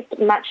 I've focused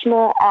much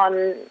more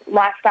on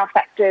lifestyle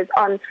factors,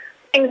 on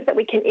things that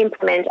we can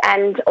implement,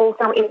 and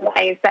also in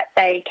ways that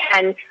they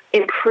can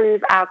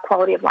improve our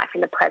quality of life in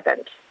the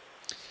present.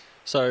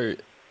 So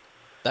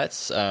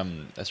that's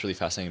really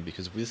fascinating,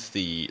 because with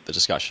the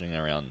discussion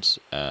around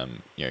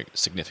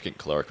significant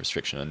caloric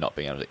restriction and not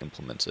being able to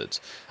implement it,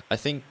 I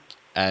think,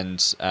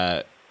 and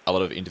a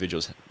lot of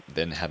individuals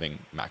then having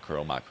macro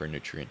or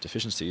micronutrient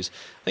deficiencies,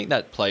 I think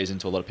that plays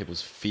into a lot of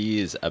people's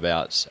fears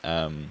about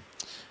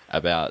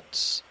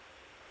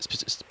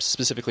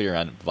specifically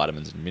around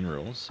vitamins and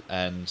minerals.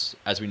 And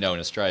as we know in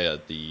Australia,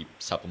 the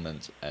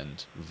supplement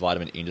and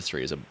vitamin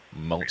industry is a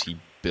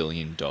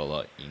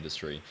multi-billion-dollar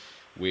industry,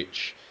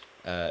 which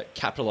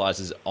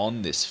capitalizes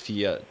on this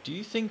fear. Do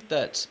you think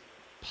that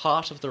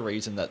part of the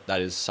reason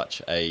that is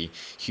such a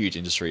huge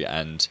industry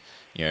and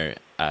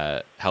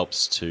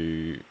helps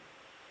to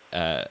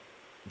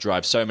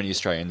drive so many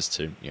Australians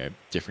to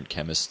different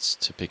chemists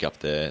to pick up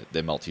their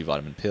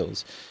multivitamin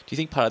pills, do you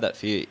think part of that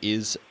fear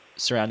is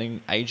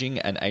surrounding aging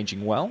and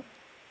aging well?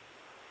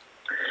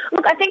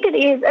 Look, I think it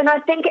is, and I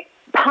think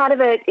part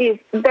of it is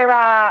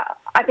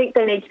I think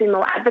there needs to be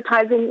more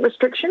advertising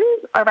restrictions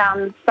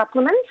around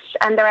supplements,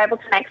 and they're able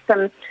to make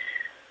some.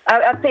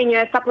 I've seen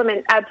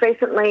supplement ads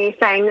recently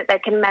saying that they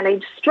can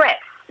manage stress,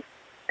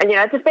 and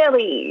it's a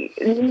fairly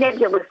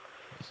nebulous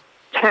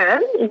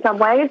term in some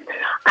ways,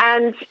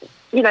 and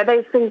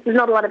those things, there's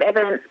not a lot of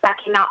evidence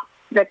backing up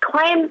the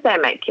claims they're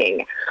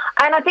making.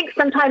 And I think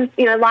sometimes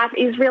life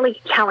is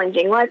really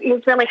challenging. Life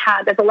is really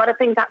hard. There's a lot of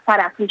things outside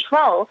our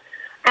control,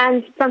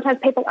 and sometimes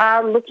people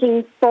are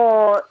looking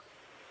for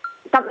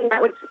something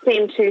that would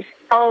seem to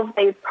solve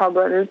these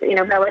problems in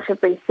a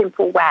relatively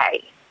simple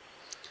way.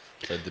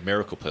 So the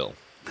miracle pill.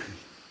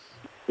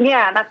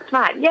 Yeah, that's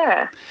right,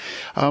 yeah.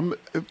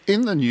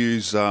 In the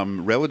news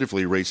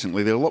relatively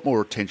recently, a lot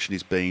more attention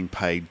is being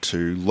paid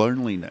to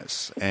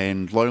loneliness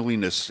and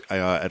loneliness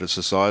at a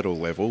societal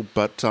level,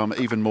 but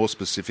even more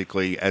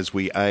specifically as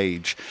we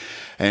age.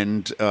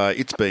 And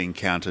it's being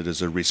counted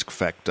as a risk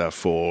factor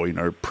for,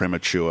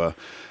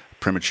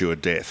 premature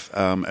death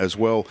as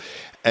well.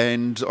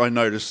 And I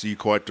noticed you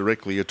quite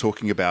directly are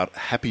talking about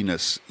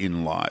happiness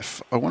in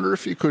life. I wonder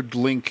if you could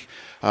link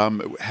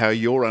how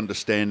you're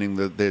understanding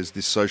that there's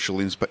this social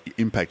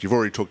impact. You've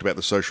already talked about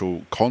the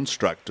social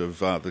construct of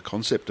the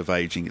concept of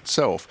ageing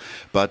itself,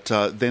 but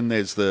then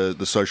there's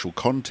the social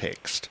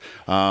context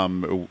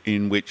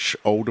in which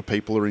older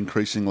people are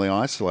increasingly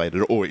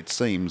isolated, or it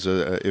seems,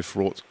 if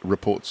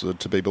reports are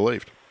to be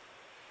believed.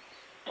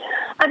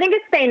 I think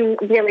it's been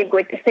really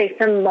good to see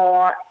some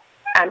more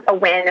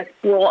awareness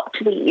brought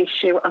to the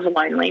issue of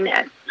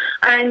loneliness.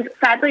 And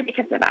sadly,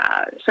 because of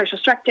our social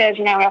structures,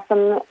 we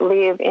often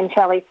live in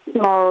fairly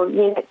small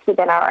units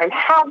within our own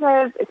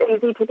houses. It's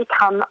easy to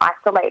become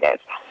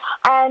isolated.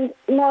 And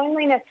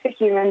loneliness for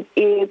humans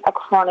is a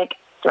chronic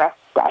stress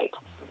state.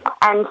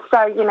 And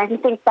so, if you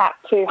think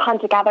back to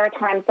hunter-gatherer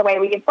times, the way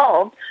we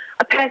evolved,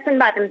 a person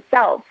by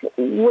themselves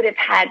would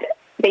have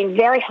been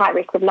very high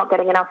risk of not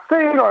getting enough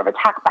food or of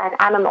attack by an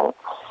animal.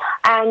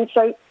 And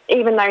so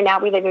even though now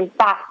we live in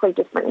vastly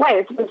different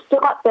ways, we've still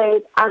got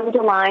those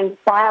underlying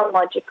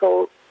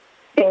biological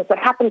things that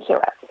happen to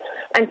us.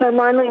 And so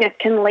loneliness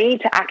can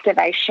lead to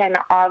activation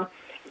of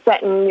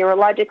certain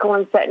neurological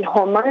and certain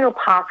hormonal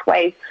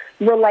pathways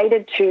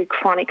related to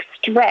chronic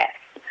stress.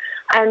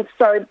 And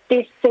so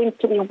this seems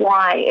to be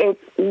why it's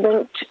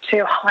linked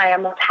to higher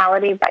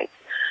mortality rates.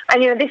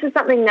 And, this is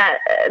something that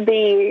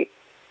the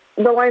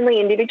lonely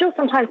individual,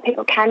 sometimes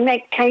people can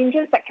make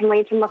changes that can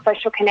lead to more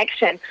social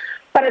connection.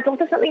 But it's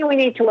also something we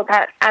need to look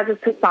at as a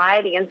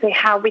society and see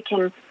how we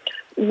can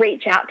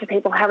reach out to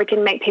people, how we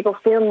can make people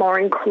feel more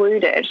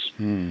included.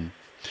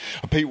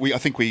 I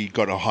think we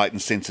got a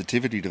heightened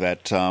sensitivity to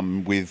that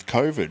with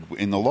COVID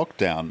in the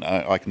lockdown.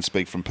 I can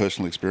speak from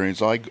personal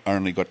experience. I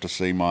only got to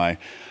see my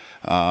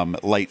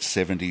late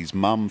 70s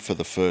mum for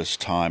the first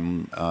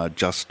time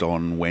just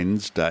on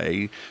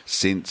Wednesday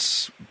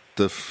since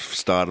the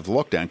start of the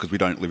lockdown, because we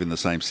don't live in the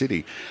same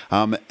city.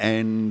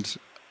 And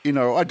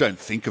I don't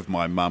think of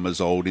my mum as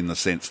old in the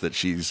sense that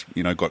she's,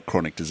 got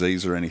chronic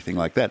disease or anything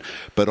like that.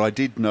 But I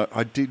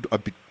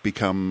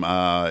become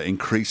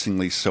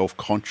increasingly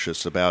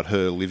self-conscious about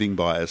her living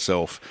by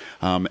herself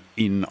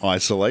in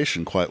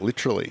isolation, quite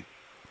literally.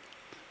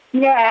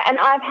 Yeah, and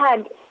I've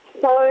had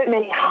so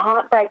many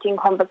heartbreaking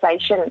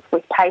conversations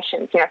with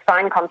patients,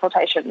 phone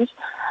consultations,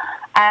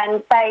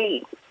 and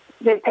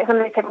some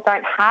of these people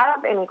don't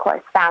have any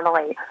close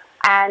family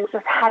and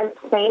just haven't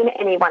seen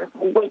anyone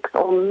for weeks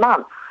or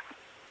months.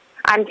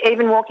 And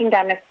even walking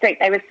down the street,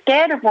 they were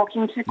scared of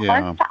walking too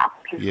close to other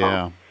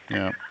people.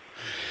 Yeah.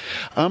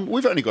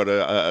 We've only got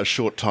a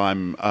short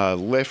time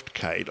left,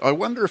 Kate. I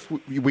wonder if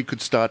we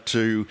could start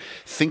to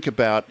think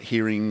about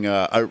hearing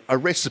a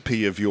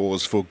recipe of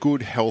yours for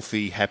good,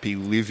 healthy, happy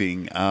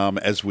living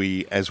as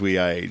we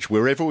age,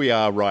 wherever we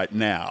are right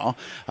now.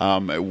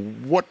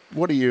 What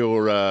are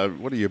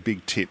your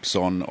big tips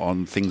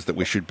on things that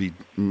we should be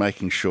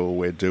making sure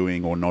we're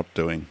doing or not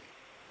doing?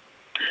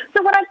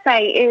 So what I'd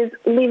say is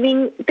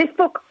living. This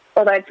book,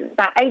 although it's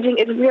about aging,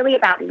 is really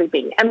about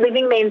living. And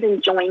living means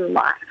enjoying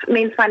life. It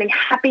means finding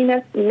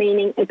happiness,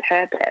 meaning and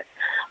purpose.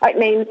 It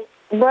means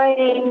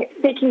learning,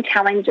 seeking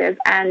challenges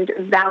and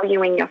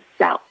valuing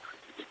yourself.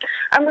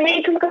 And we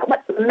need to look at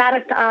what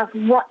matters to us,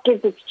 what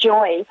gives us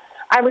joy.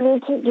 And we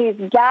need to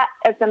use that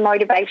as the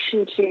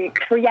motivation to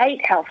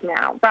create health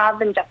now rather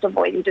than just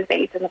avoiding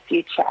disease in the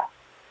future.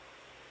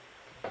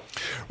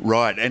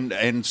 Right.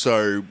 And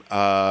so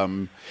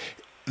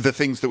the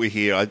things that we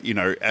hear,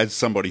 as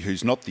somebody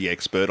who's not the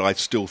expert, I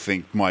still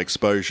think my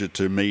exposure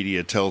to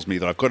media tells me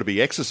that I've got to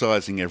be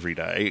exercising every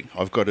day.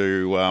 I've got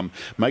to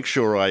make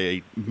sure I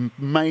eat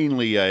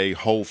mainly a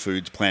whole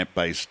foods,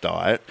 plant-based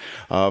diet.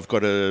 I've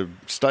got to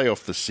stay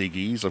off the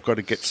ciggies. I've got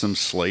to get some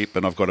sleep,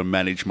 and I've got to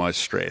manage my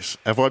stress.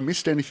 Have I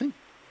missed anything?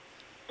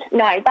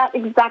 No, that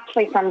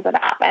exactly sums it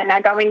up. And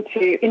I go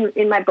into,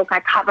 in my book, I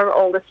cover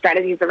all the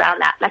strategies around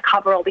that, and I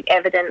cover all the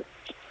evidence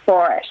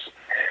for it.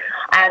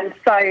 And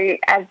so,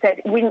 as I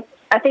said,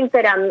 I think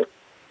that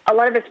a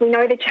lot of us, we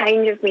know the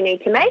changes we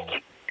need to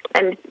make,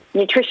 and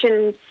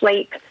nutrition,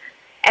 sleep,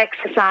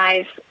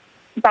 exercise,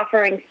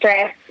 buffering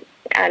stress,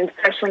 and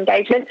social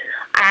engagement.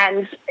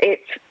 And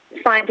it's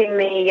finding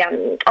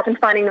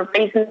the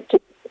reasons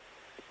to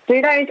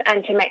do those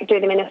and to do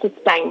them in a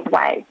sustained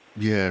way.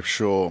 Yeah,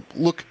 sure.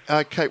 Look,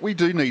 Kate, we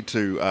do need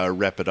to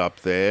wrap it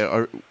up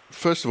there.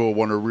 First of all, I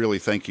want to really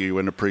thank you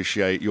and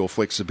appreciate your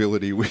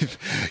flexibility with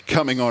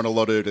coming on a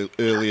lot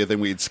earlier than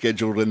we had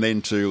scheduled, and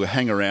then to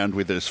hang around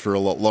with us for a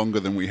lot longer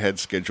than we had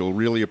scheduled.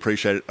 Really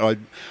appreciate it.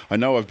 I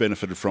know I've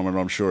benefited from it, and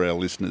I'm sure our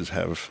listeners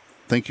have.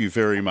 Thank you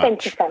very much.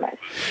 Thank you so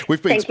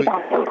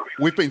much.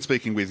 We've been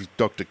speaking with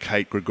Dr.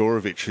 Kate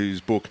Gregorovich, whose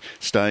book,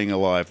 Staying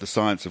Alive, The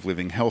Science of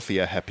Living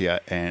Healthier,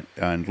 Happier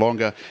and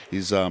Longer,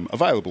 is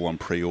available on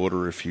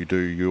pre-order if you do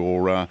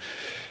your...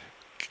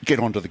 get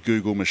onto the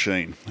Google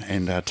machine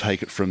and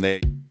take it from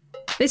there.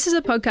 This is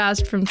a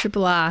podcast from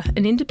Triple R,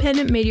 an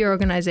independent media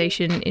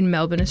organisation in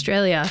Melbourne,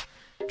 Australia.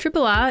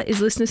 Triple R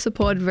is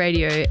listener-supported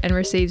radio and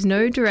receives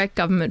no direct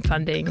government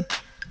funding.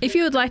 If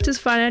you would like to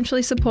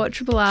financially support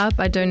Triple R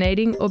by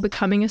donating or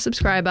becoming a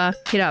subscriber,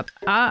 hit up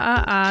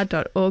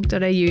rrr.org.au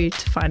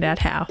to find out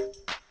how.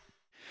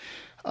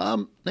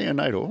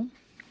 Neonatal,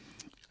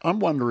 I'm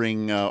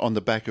wondering, on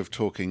the back of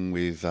talking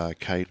with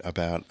Kate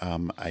about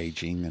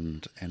ageing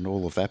and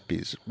all of that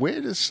biz,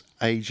 where does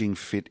ageing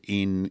fit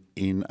in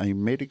a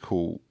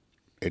medical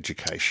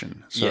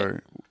education?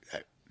 So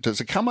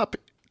does it come up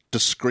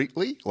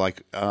discreetly,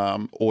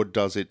 or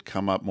does it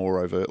come up more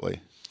overtly?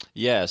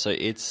 Yeah, so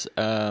it's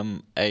a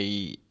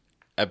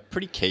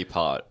pretty key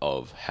part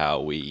of how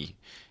we're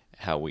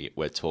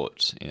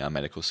taught in our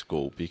medical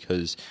school,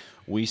 because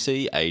we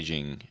see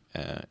aging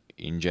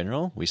in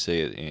general. We see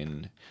it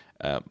in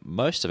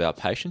most of our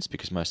patients,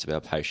 because most of our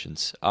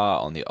patients are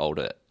on the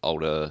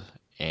older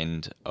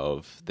end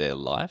of their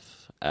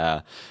life.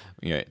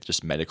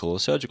 Just medical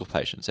or surgical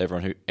patients.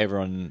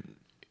 Everyone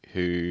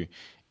who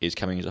is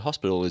coming into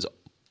hospital is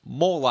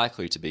more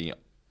likely to be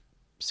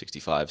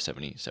 65,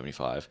 70,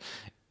 75.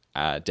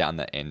 Down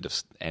the end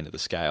of the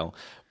scale,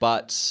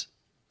 but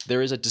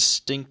there is a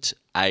distinct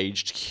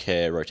aged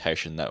care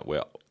rotation that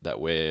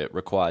we're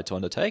required to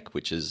undertake,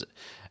 which is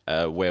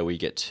where we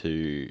get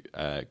to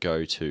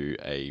go to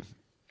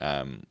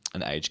an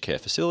aged care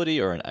facility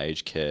or an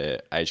aged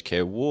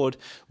care ward,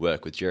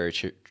 work with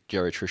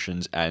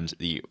geriatricians and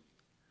the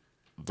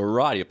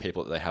variety of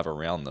people that they have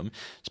around them.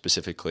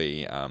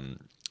 Specifically,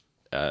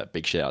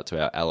 big shout out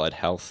to our allied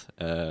health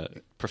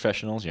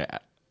professionals.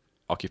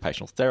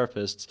 Occupational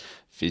therapists,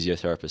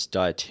 physiotherapists,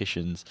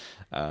 dietitians.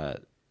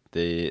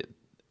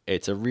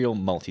 It's a real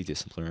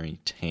multidisciplinary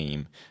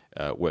team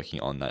working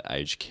on that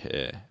aged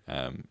care,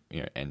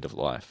 end of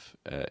life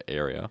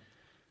area.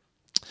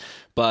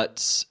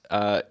 But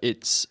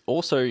it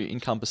also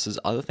encompasses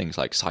other things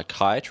like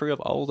psychiatry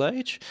of old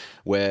age,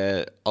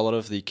 where a lot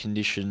of the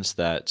conditions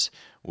that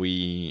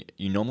you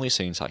normally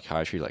see in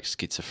psychiatry, like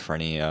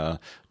schizophrenia,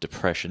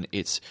 depression,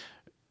 it's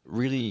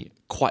really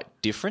quite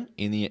different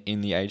in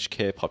the aged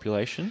care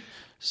population.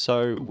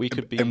 So we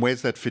could be... And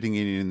where's that fitting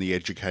in the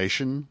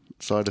education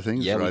side of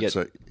things? Yeah, right?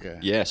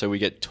 So we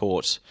get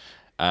taught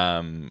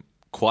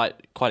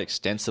quite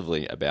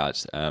extensively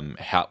about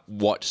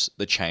what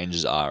the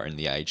changes are in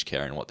the aged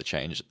care and what the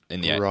change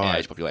in the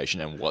age population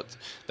and what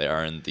they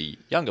are in the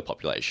younger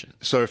population.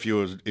 So if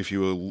you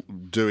were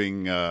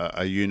doing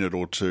a unit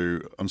or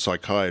two on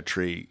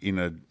psychiatry in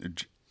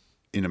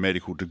a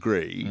medical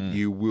degree,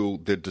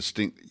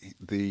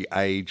 the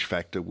age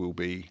factor will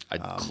be a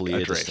clear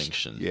addressed.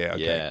 distinction. Yeah.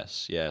 Okay.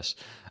 Yes.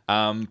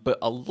 But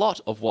a lot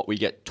of what we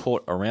get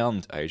taught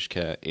around aged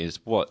care is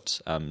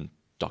what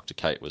Dr.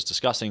 Kate was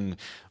discussing,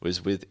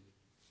 was with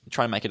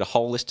trying to make it a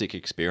holistic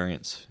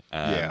experience.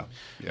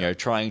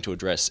 Trying to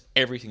address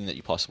everything that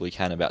you possibly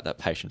can about that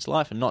patient's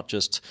life, and not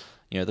just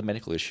the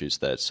medical issues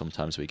that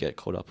sometimes we get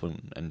caught up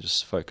on and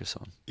just focus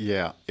on.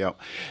 Yeah.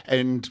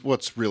 And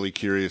what's really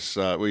curious,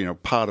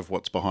 part of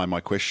what's behind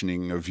my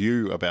questioning of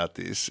you about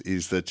this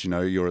is that,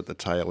 you're at the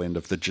tail end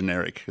of the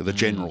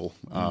general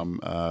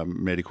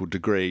medical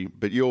degree,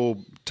 but you're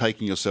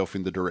taking yourself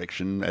in the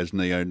direction, as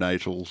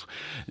Neonatal's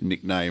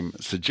nickname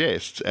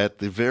suggests, at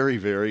the very,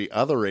 very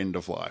other end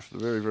of life, the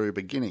very, very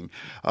beginning.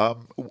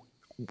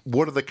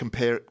 What are the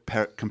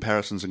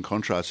comparisons and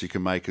contrasts you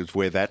can make as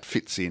where that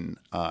fits in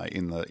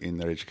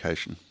their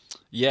education?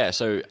 Yeah,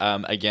 so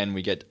again,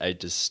 we get a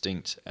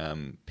distinct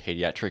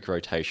pediatric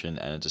rotation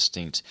and a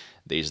distinct.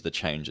 These are the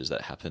changes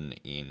that happen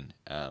in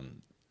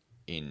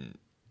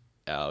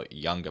our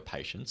younger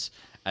patients,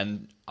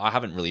 and I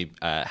haven't really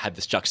had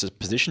this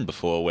juxtaposition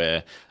before,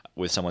 where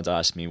someone's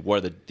asked me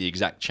what are the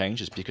exact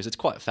changes, because it's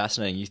quite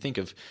fascinating.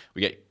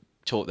 We get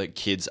taught that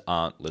kids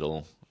aren't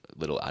little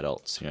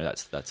adults.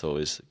 That's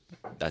always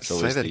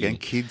say that again.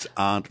 Kids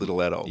aren't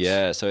little adults.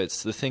 Yeah, so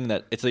it's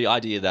the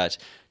idea that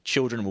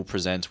children will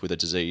present with a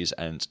disease,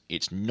 and you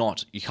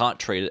can't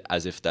treat it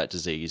as if that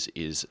disease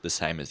is the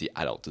same as the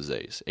adult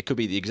disease. It could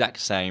be the exact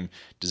same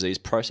disease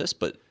process,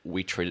 but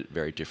we treat it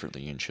very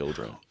differently in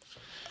children.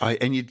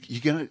 And you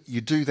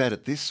do that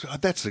at this.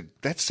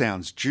 That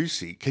sounds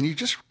juicy. Can you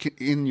just,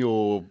 in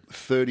your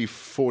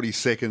 30-40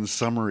 second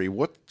summary,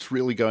 what's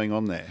really going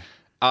on there?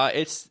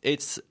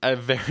 It's a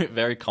very,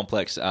 very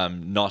complex,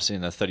 not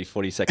in a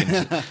 30-40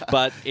 seconds,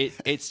 but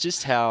it's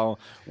just how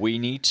we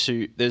need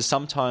to... There's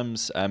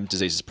sometimes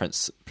diseases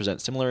present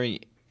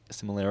similarly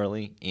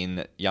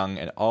in young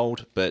and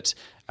old, but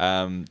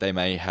they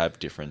may have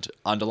different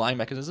underlying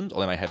mechanisms,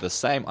 or they may have the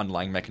same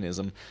underlying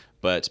mechanism,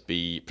 but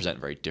present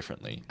very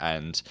differently.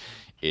 And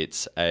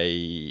it's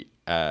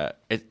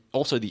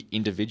also the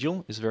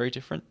individual is very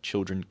different.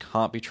 Children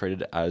can't be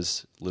treated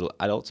as little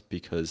adults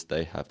because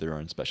they have their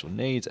own special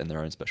needs and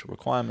their own special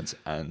requirements.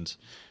 And,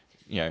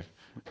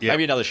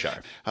 Maybe another show.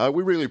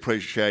 We really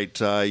appreciate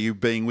you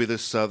being with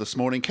us this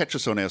morning. Catch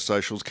us on our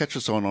socials, catch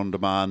us on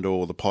demand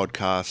or the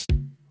podcast.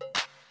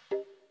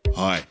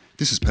 Hi,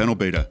 this is Panel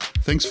Beater.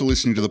 Thanks for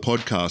listening to the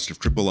podcast of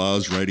Triple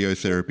R's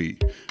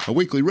Radiotherapy, a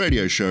weekly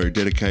radio show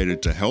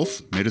dedicated to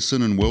health,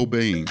 medicine and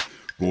well-being,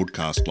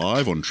 broadcast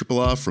live on Triple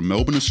R from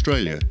Melbourne,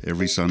 Australia,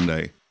 every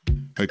Sunday.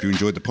 Hope you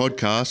enjoyed the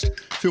podcast.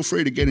 Feel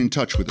free to get in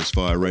touch with us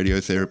via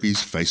Radiotherapy's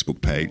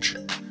Facebook page.